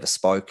I've ever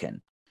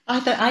spoken.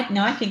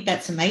 I think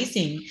that's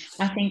amazing.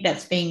 I think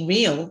that's being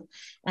real.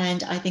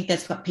 And I think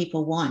that's what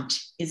people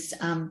want is,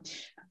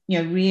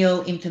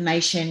 real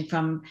information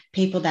from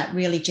people that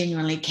really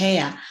genuinely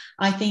care.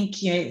 I think,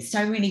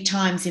 so many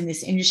times in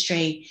this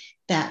industry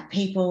that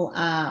people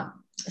are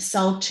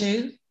sold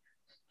to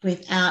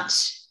without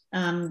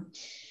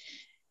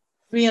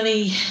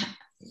really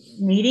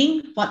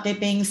needing what they're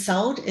being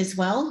sold as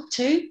well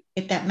too,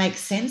 if that makes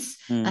sense.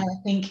 And I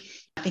think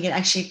it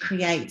actually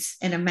creates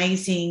an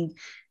amazing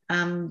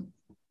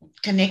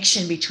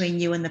connection between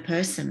you and the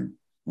person.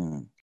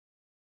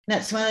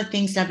 That's one of the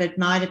things I've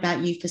admired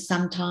about you for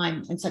some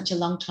time and such a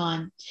long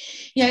time.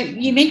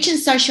 You mentioned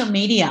social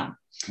media.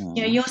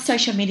 Your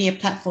social media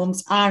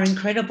platforms are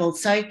incredible.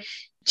 So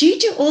do you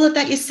do all of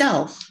that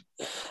yourself?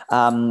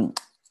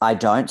 I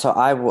don't. So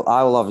I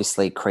will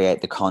obviously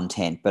create the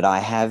content, but I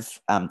have,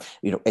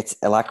 it's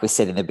like we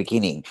said in the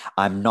beginning,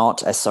 I'm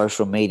not a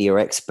social media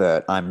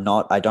expert.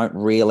 I don't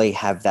really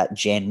have that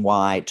Gen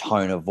Y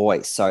tone of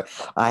voice. So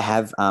I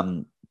have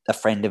a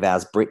friend of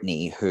ours,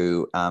 Brittany,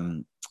 who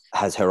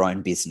has her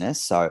own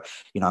business. So,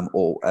 I'm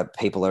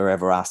people are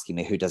ever asking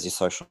me, who does your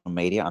social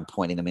media? I'm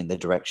pointing them in the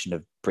direction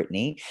of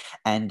Brittany,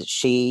 and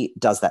she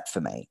does that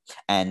for me.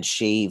 And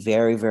she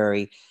very,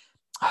 very,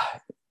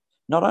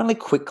 not only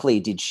quickly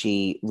did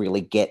she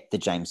really get the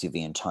James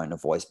Vivian tone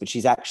of voice, but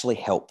she's actually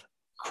helped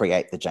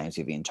create the James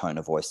Vivian tone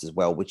of voice as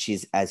well, which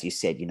is, as you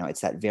said,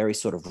 it's that very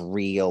sort of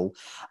real,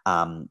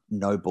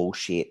 no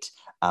bullshit,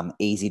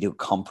 easy to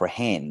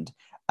comprehend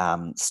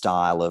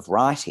style of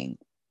writing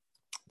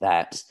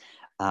that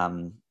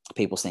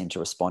people seem to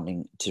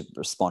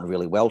respond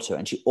really well to.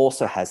 And she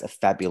also has a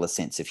fabulous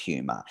sense of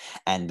humor,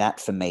 and that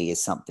for me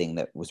is something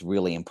that was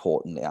really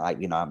important.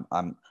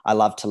 I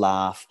love to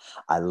laugh.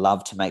 I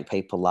love to make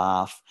people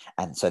laugh,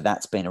 and so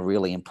that's been a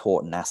really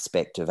important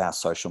aspect of our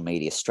social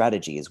media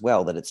strategy as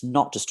well. That it's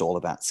not just all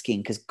about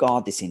skin, because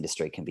God, this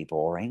industry can be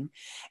boring.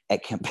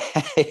 It can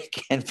it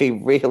can be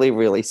really,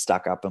 really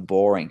stuck up and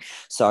boring.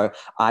 So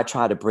I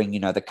try to bring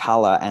the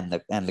color and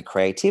the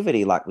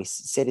creativity, like we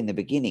said in the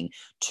beginning,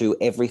 to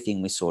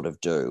everything we sort of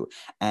do.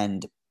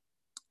 And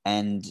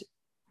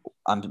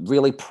I'm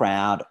really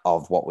proud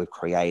of what we've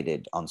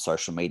created on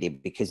social media,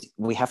 because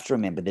we have to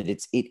remember that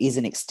it is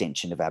an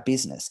extension of our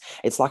business.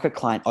 It's like a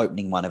client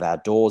opening one of our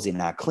doors in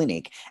our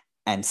clinic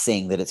and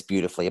seeing that it's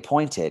beautifully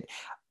appointed.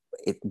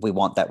 We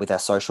want that with our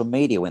social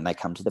media when they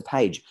come to the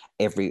page.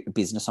 Every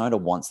business owner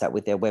wants that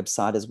with their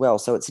website as well.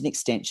 So it's an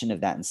extension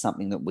of that, and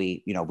something that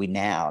we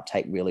now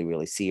take really,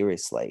 really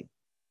seriously.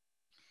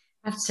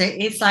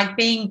 Absolutely. It's like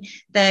being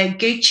the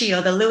Gucci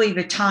or the Louis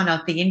Vuitton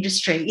of the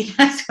industry.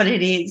 That's what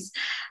it is.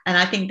 And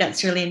I think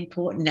that's really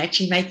important,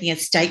 actually making a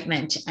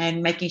statement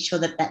and making sure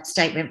that that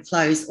statement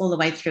flows all the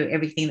way through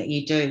everything that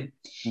you do.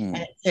 And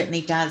it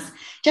certainly does.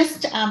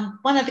 Just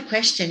one other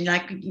question.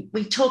 Like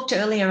we talked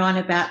earlier on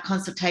about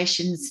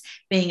consultations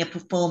being a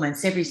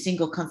performance. Every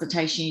single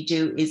consultation you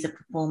do is a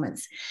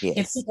performance.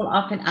 Yes. People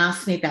often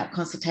ask me about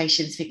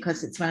consultations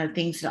because it's one of the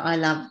things that I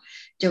love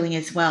doing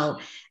as well.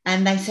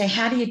 And they say,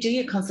 how do you do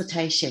your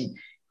consultation?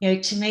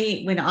 To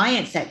me, when I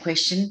answer that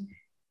question,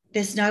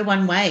 there's no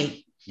one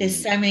way.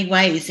 There's so many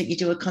ways that you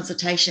do a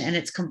consultation, and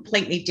it's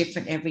completely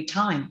different every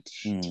time.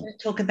 Do you want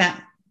to talk about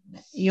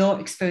your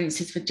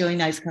experiences with doing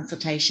those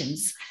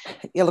consultations?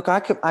 Yeah, look,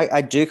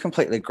 I do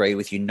completely agree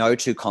with you. No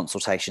two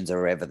consultations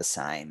are ever the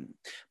same,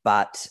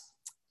 but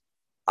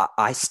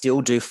I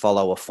still do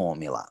follow a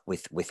formula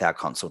with our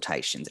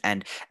consultations.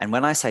 And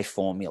when I say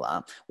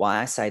formula, why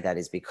I say that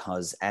is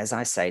because, as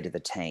I say to the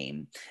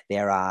team,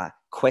 there are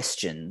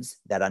questions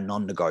that are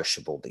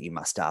non-negotiable that you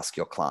must ask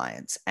your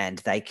clients, and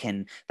they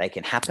can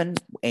happen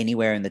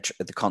anywhere in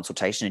the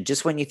consultation. And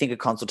just when you think a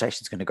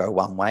consultation is going to go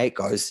one way, it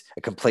goes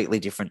a completely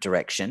different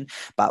direction.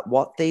 But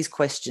what these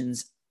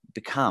questions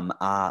become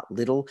are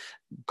little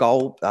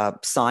goal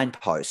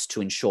signposts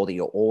to ensure that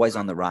you're always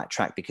on the right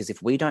track. Because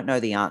if we don't know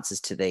the answers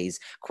to these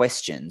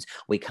questions,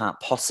 we can't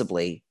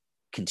possibly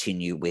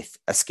continue with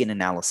a skin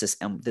analysis,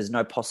 and there's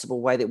no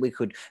possible way that we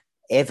could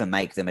ever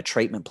make them a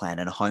treatment plan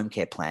and a home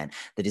care plan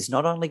that is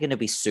not only going to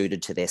be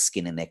suited to their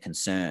skin and their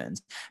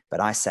concerns,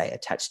 but I say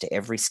attached to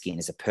every skin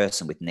is a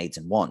person with needs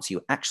and wants.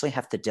 You actually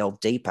have to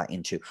delve deeper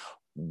into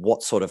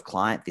what sort of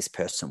client this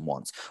person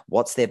wants.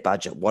 What's their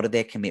budget? What are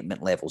their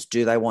commitment levels?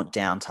 Do they want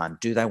downtime?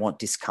 Do they want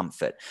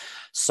discomfort?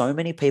 So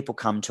many people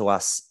come to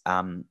us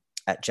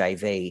at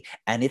JV,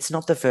 and it's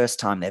not the first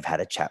time they've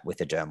had a chat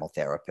with a dermal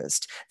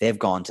therapist. They've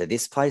gone to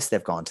this place,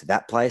 they've gone to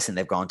that place, and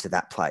they've gone to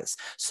that place.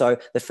 So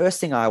the first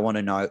thing I want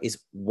to know is,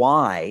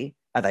 why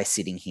are they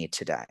sitting here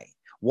today?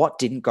 What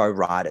didn't go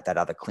right at that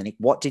other clinic?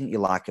 What didn't you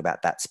like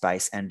about that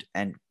space? And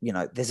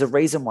there's a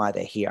reason why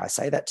they're here. I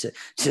say that to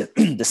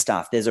the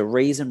staff. There's a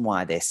reason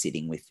why they're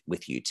sitting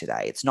with you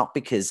today. It's not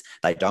because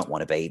they don't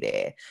want to be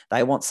there.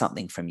 They want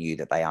something from you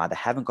that they either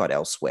haven't got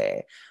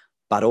elsewhere,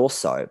 but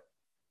also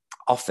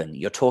often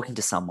you're talking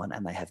to someone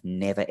and they have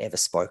never, ever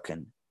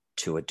spoken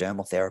to a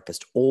dermal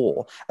therapist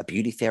or a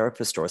beauty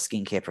therapist or a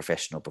skincare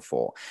professional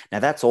before. Now,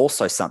 that's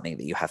also something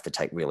that you have to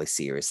take really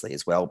seriously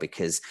as well,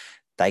 because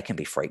they can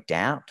be freaked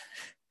out.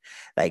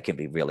 They can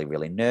be really,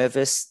 really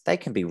nervous. They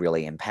can be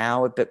really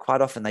empowered, but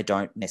quite often they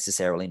don't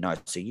necessarily know.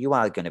 So you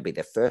are going to be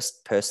the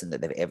first person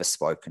that they've ever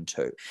spoken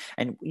to.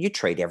 And you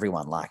treat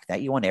everyone like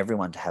that. You want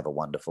everyone to have a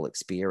wonderful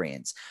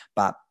experience,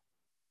 but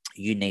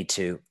you need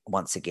to,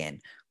 once again,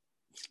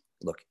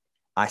 look,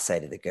 I say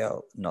to the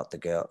girl, not the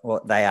girl,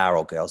 well, they are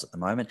all girls at the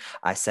moment.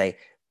 I say,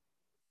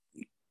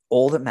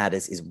 all that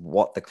matters is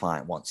what the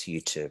client wants you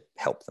to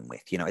help them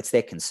with. It's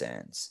their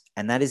concerns.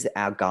 And that is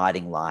our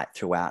guiding light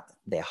throughout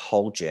their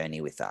whole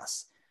journey with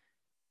us.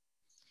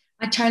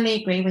 I totally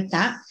agree with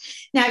that.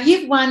 Now,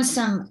 you've won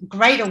some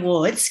great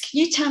awards. Can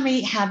you tell me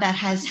how that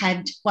has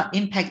had, what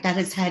impact that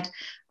has had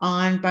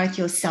on both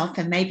yourself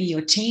and maybe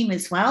your team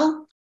as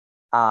well?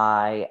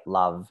 I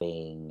love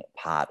being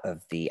part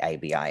of the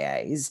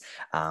ABIAs.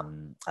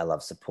 I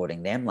love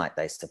supporting them like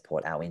they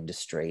support our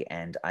industry.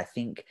 And I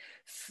think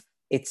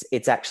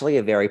it's actually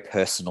a very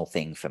personal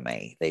thing for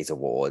me, these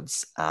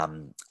awards.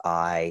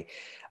 The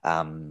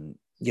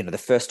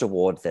first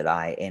award that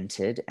I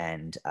entered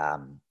and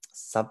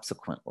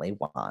subsequently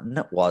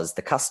won was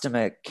the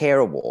Customer Care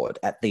Award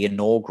at the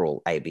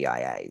inaugural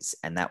ABIAs,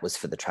 and that was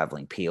for the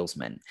Travelling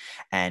Peelsman.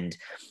 And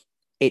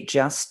it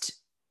just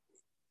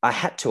I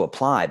had to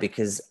apply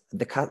because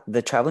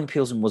the Traveling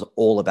Pilsman was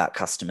all about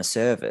customer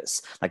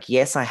service. Like,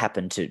 yes, I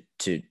happen to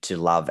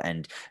love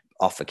and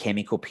offer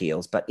chemical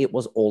peels, but it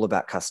was all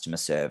about customer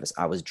service.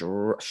 I was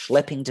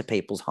schlepping to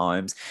people's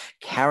homes,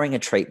 carrying a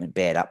treatment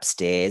bed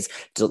upstairs,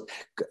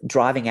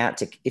 driving out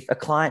to, if a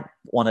client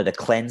wanted a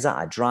cleanser,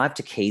 I'd drive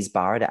to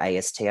Keysborough to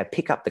AST, I'd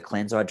pick up the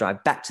cleanser, I'd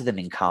drive back to them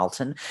in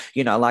Carlton.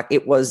 Like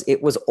it was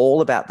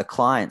all about the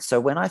client. So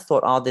when I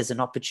thought, oh, there's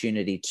an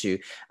opportunity to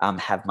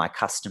have my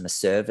customer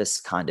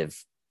service kind of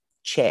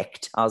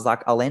checked, I was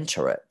like, I'll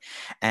enter it.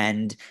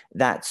 And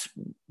that's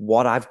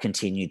what I've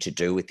continued to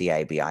do with the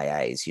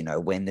ABIAs.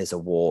 When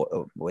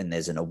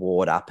there's an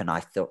award up, and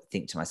I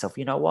think to myself,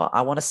 you know what,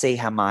 I want to see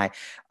how my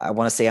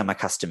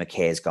customer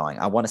care is going.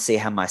 I want to see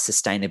how my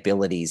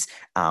sustainability's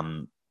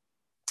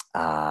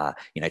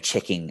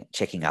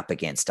checking up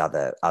against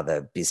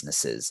other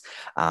businesses.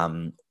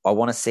 I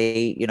want to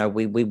see,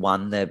 we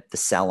won the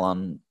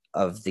salon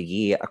of the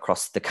year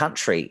across the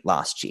country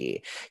last year,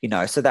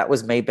 so that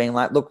was me being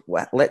like, look,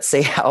 let's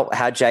see how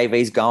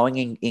JV's going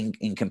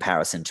in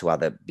comparison to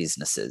other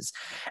businesses.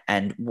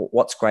 And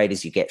what's great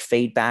is you get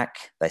feedback.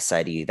 They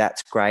say to you,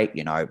 that's great,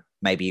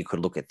 maybe you could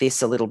look at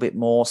this a little bit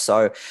more.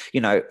 So,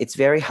 it's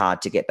very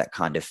hard to get that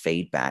kind of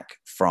feedback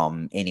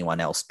from anyone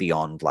else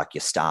beyond like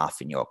your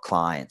staff and your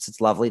clients. It's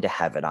lovely to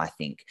have it, I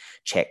think,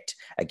 checked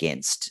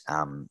against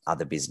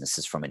other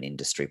businesses from an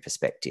industry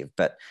perspective.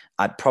 But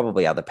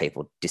probably other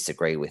people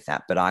disagree with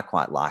that, but I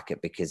quite like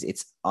it because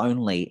it's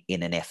only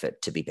in an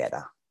effort to be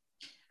better.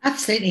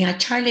 Absolutely. I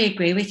totally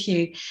agree with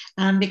you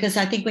because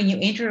I think when you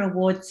enter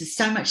awards, there's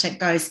so much that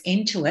goes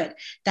into it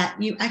that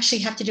you actually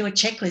have to do a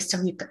checklist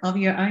of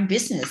your own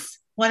business.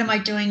 What am I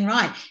doing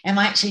right? Am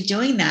I actually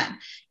doing that?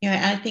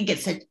 And I think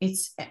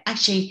it's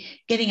actually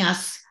getting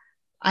us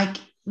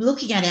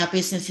looking at our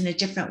business in a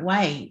different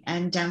way,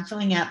 and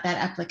filling out that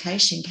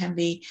application can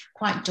be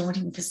quite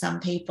daunting for some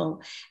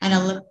people,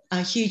 and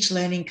a huge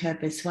learning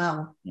curve as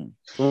well.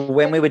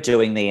 When we were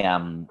doing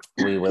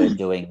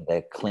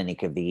the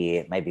clinic of the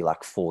year, maybe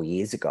like 4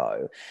 years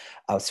ago,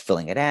 I was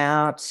filling it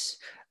out,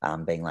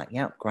 being like,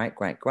 yeah,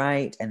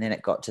 great. And then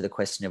it got to the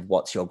question of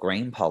what's your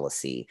green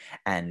policy?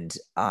 And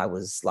I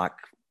was like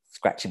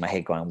scratching my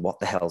head going, what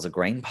the hell's a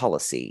green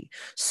policy?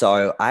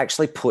 So I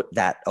actually put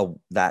that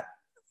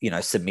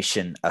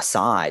submission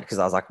aside, because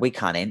I was like, we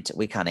can't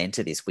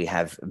enter this. We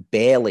have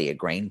barely a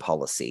green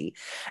policy.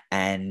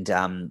 And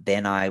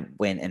then I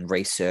went and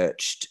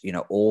researched,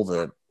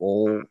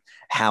 all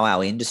how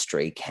our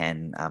industry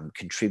can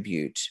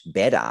contribute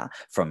better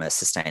from a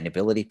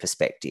sustainability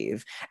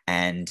perspective.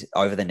 And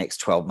over the next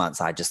 12 months,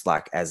 I just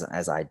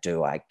as I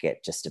do, I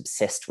get just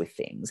obsessed with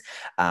things,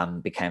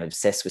 became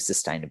obsessed with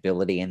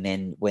sustainability. And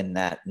then when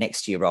that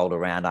next year rolled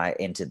around, I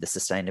entered the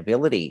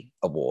Sustainability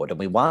Award, and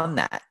we won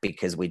that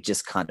because we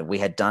just we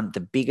had done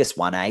the biggest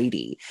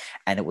 180,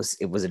 and it was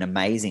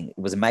amazing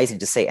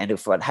to see. And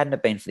if it hadn't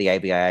have been for the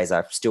ABIAs,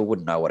 I still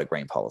wouldn't know what a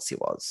green policy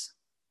was.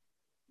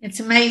 It's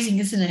amazing,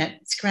 isn't it?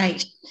 It's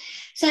great.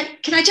 So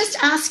can I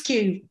just ask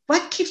you,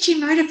 what keeps you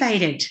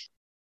motivated?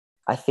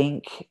 I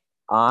think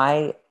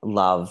I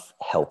love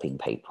helping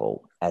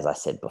people, as I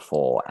said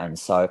before. And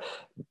so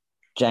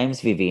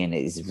James Vivian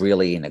is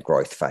really in a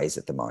growth phase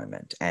at the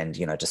moment. And,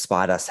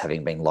 despite us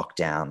having been locked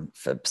down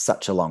for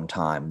such a long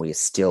time,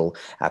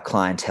 our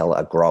clientele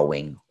are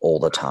growing all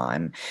the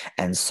time.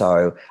 And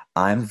so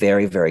I'm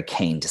very, very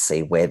keen to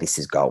see where this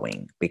is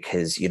going,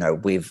 because,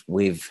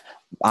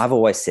 I've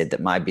always said that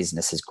my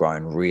business has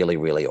grown really,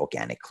 really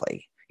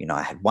organically.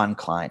 I had one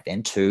client,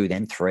 then two,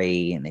 then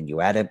three, and then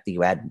you add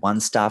one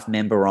staff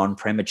member on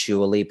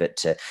prematurely, but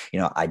to,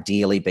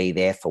 ideally be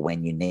there for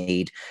when you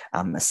need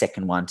a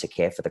second one to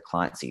care for the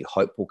clients that you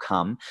hope will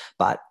come.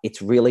 But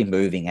it's really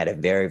moving at a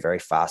very, very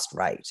fast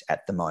rate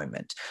at the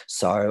moment.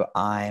 So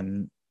I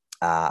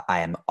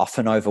am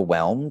often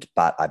overwhelmed,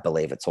 but I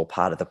believe it's all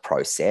part of the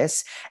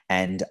process.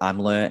 And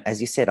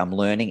as you said, I'm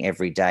learning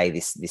every day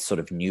this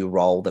sort of new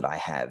role that I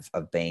have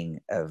of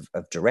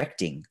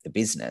directing the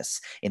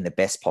business in the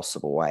best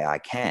possible way I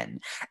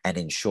can, and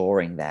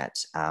ensuring that,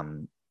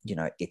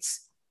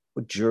 it's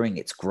during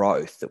its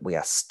growth that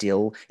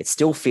it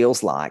still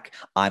feels like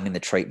I'm in the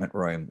treatment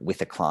room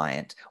with a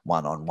client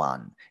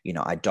one-on-one.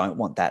 I don't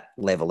want that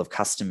level of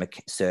customer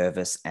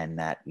service and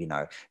that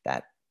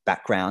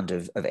background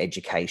of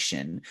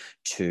education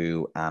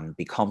to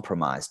be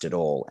compromised at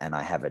all. And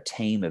I have a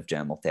team of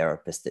dermal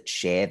therapists that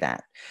share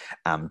that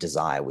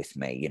desire with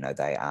me.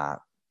 They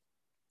are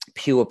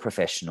pure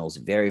professionals,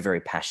 very, very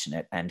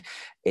passionate. And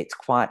it's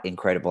quite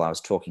incredible. I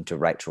was talking to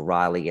Rachel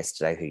Riley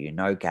yesterday,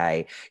 who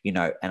Gay,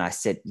 and I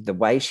said, the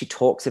way she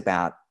talks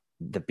about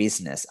the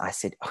business, I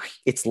said, oh,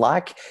 it's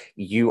like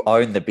you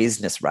own the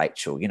business,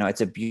 Rachel.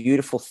 It's a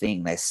beautiful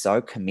thing. They're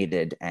so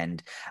committed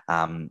and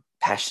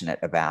passionate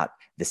about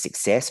the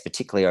success,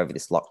 particularly over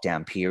this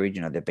lockdown period.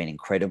 They've been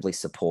incredibly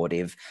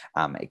supportive.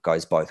 It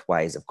goes both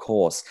ways, of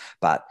course,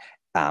 but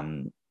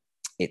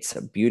it's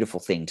a beautiful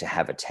thing to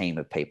have a team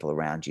of people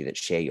around you that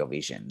share your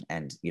vision,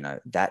 and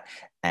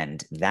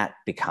that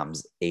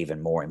becomes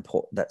even more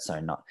important.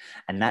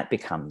 That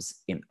becomes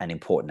an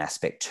important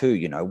aspect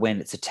too. When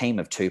it's a team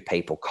of two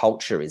people,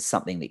 culture is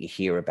something that you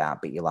hear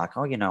about, but you're like,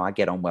 oh, I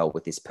get on well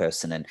with this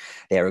person and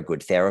they're a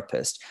good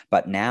therapist.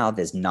 But now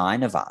there's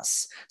 9 of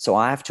us, so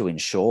I have to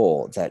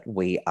ensure that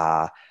we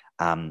are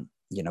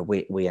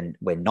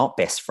we're not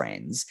best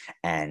friends.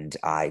 And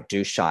I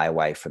do shy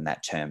away from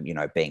that term,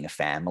 being a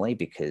family,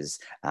 because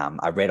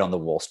I read on the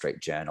Wall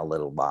Street Journal a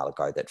little while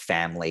ago that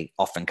family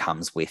often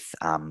comes with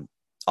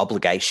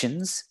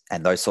obligations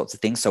and those sorts of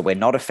things. So we're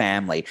not a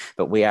family,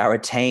 but we are a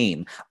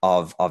team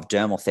of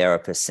dermal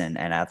therapists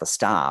and other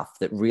staff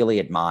that really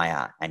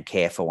admire and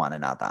care for one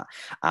another.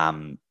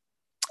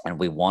 And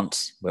we're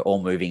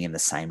all moving in the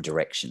same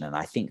direction. And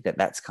I think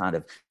that's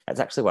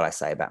actually what I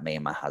say about me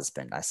and my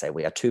husband. I say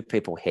we are two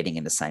people heading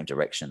in the same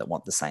direction that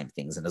want the same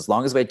things. And as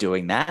long as we're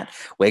doing that,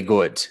 we're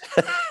good.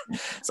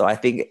 So I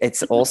think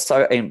it's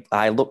also,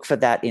 I look for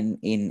that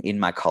in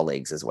my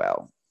colleagues as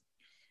well.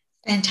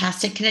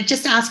 Fantastic. Can I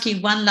just ask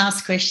you one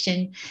last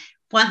question?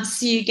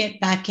 Once you get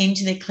back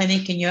into the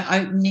clinic and you're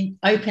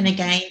open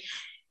again,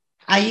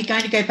 are you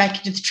going to go back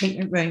into the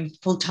treatment room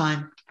full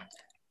time?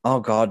 Oh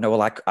God, no.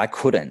 Well, I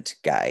couldn't,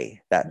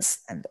 Gay.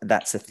 That's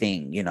the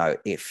thing.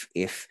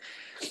 If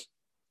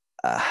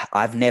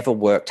I've never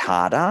worked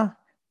harder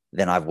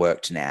than I've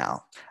worked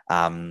now,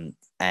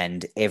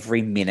 and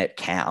every minute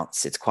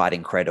counts. It's quite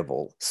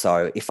incredible.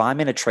 So if I'm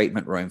in a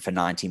treatment room for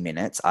 90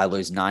 minutes, I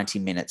lose 90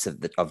 minutes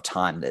of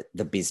time that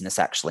the business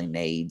actually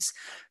needs.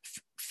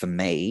 For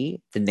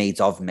me, the needs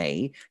of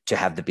me to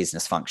have the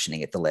business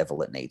functioning at the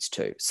level it needs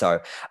to.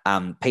 So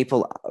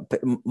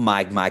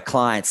my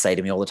clients say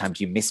to me all the time,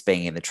 do you miss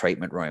being in the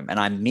treatment room? And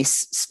I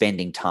miss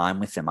spending time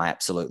with them. I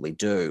absolutely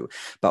do.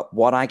 But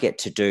what I get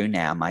to do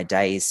now, my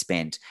day is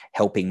spent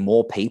helping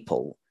more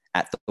people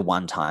at the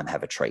one time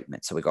have a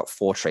treatment. So we've got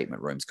 4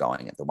 treatment rooms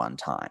going at the one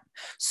time.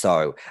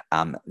 So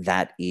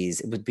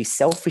it would be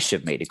selfish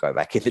of me to go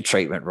back in the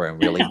treatment room,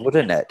 really,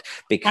 wouldn't it?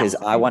 Because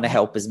I want to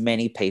help as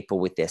many people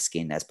with their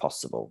skin as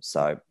possible.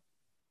 So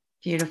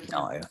beautiful.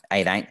 No,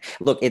 it ain't.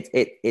 Look,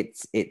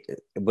 it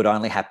would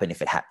only happen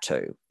if it had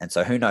to. And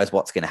so who knows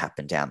what's going to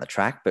happen down the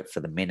track, but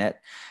for the minute,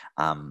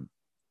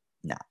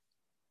 no.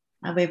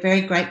 We're very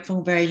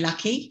grateful, very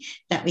lucky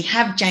that we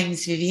have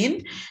James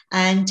Vivian,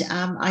 and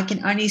I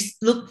can only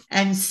look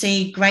and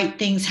see great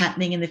things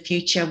happening in the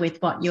future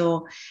with what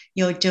you're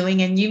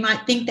doing. And you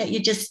might think that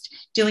you're just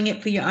doing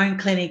it for your own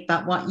clinic,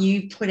 but what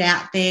you put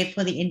out there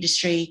for the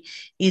industry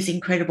is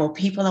incredible.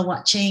 People are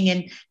watching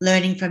and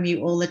learning from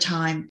you all the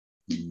time.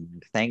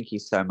 Thank you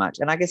so much.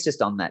 And I guess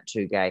just on that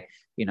too, Gay,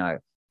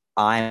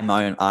 I'm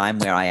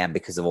where I am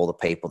because of all the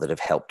people that have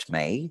helped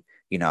me.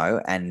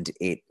 And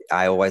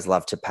I always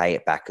love to pay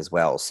it back as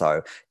well.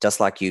 So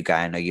just like you, Gay,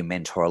 I know you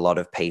mentor a lot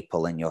of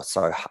people and you're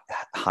so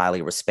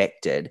highly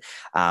respected.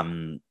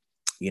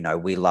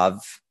 We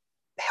love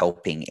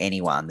helping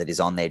anyone that is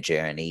on their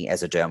journey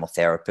as a dermal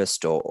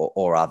therapist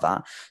or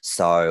other.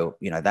 So,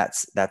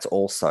 that's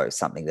also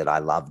something that I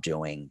love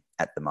doing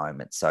at the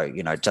moment. So,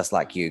 just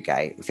like you,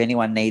 Gay, if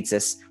anyone needs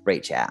us,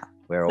 reach out.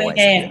 We're always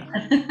here.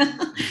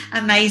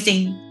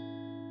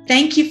 Amazing.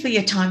 Thank you for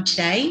your time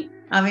today.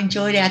 I've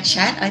enjoyed our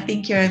chat. I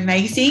think you're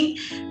amazing.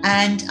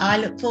 And I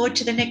look forward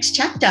to the next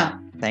chapter.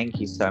 Thank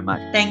you so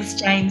much. Thanks,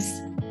 James.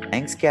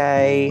 Thanks,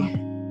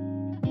 Gay.